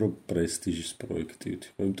ეგ უფრო პრესტიჟის პროექტი იყო.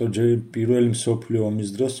 იმიტომ ჯერ პირველი მსოფლიო ომის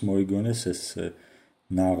დროს მოიგონეს ეს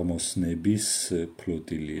ნაღმოსნების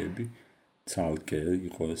ფლოტილიები. ცალკე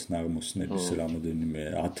იყო ეს ნაღმოსნების რამოდენიმე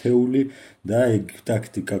ათეული და ეგ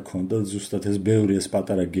ტაქტიკა ქონდა ზუსტად ეს ბევრი ეს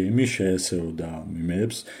პატარა გემი შეესეოდა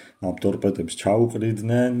იმებს, ამ ტორპედებს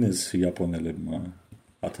ჩაუყრიდნენ ეს იაპონელებმა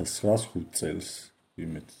 1905 წელს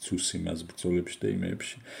იმეთ ცუსიმას ბრძოლებში და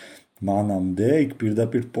იმებში. მანამდე იქ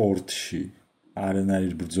პირდაპირ პორტში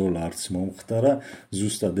არანაირი ბრძოლა არც მომხდარა,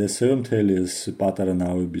 ზუსტად ესევე მთელი ეს პატარა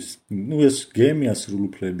ნავების, ნუ ეს გემია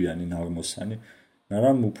სრულუფლებიანი ნაღმოსანი,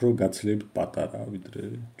 მაგრამ უფრო გაცილებით პატარაა ვიდრე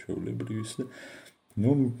ჩვეულებრივის და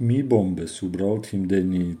ნუ მიბომბეს უბრალოდ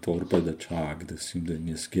იმდენი ტორპედა ჩააგდეს, იმდენი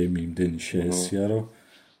ეს გემი იმდენი შეესია, რომ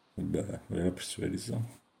ვერაფერს ვერ იზამ.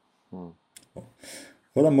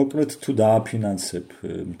 ხო და მოკლედ თუ დააფინანსებ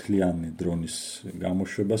მთლიანი დრონის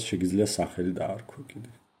გამოშვებას, შეგიძლია სახელი დაარქვე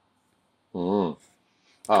კიდე.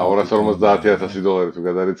 250,000 დოლარი თუ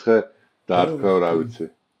გადარიცხე, დაარქვევ რა ვიცი.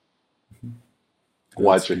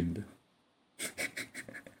 ყვაჭი.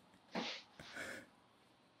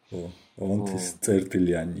 ონთის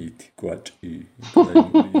წერტილიანი ითი კვაჭი.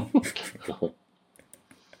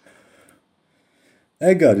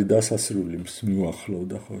 ეგ არის დასასრული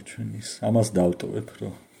მიუახლოვდა ხო ჩვენის. ამას დავტოვებ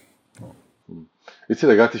რომ. იცი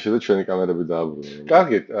რა გათიშე და ჩვენი კამერები დააბრუნა.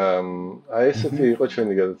 კარგით, აი ესეთი იყო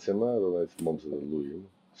ჩვენი გადაცემა, რომელიც მომზადდა ლუი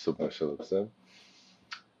სუპერშელებზე.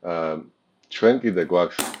 ჩვენ კიდე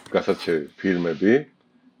გვაქვს გასარჩევი ფილმები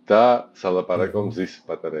და სალაპარაკო მზის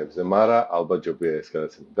პატარებზე, მაგრამ ალბათ ჯობია ეს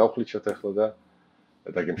გადაცემა გავხლიჩოთ ახლა და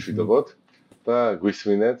დაგემშვიდობოთ და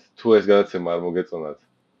გვისმინეთ, თუ ეს გადაცემა არ მოგეწონათ.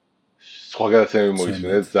 სხვა გადაცემები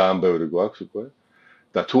მოისმინეთ, ძალიან ბევრი გვაქვს უკვე.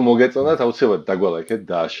 და თუ მოგეწონათ, აუცილებლად დაგვალაიქეთ,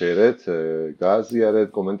 დააშერეთ, გააზიარეთ,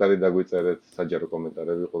 კომენტარი დაგვიწერეთ, საჯარო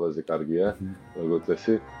კომენტარები ყველაზე კარგია, როგორც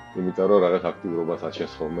წესი, იმიტომ რომ რაღაც აქტიურობას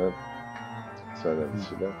აჩენს ხოლმე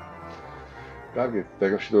სანაცვლოდ და კარგით,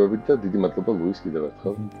 დაგემშვიდობებით და დიდი მადლობა ლუის კიდევ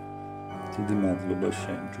ერთხელ. დიდი მადლობა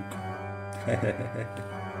შენ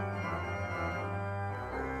ჯუკა.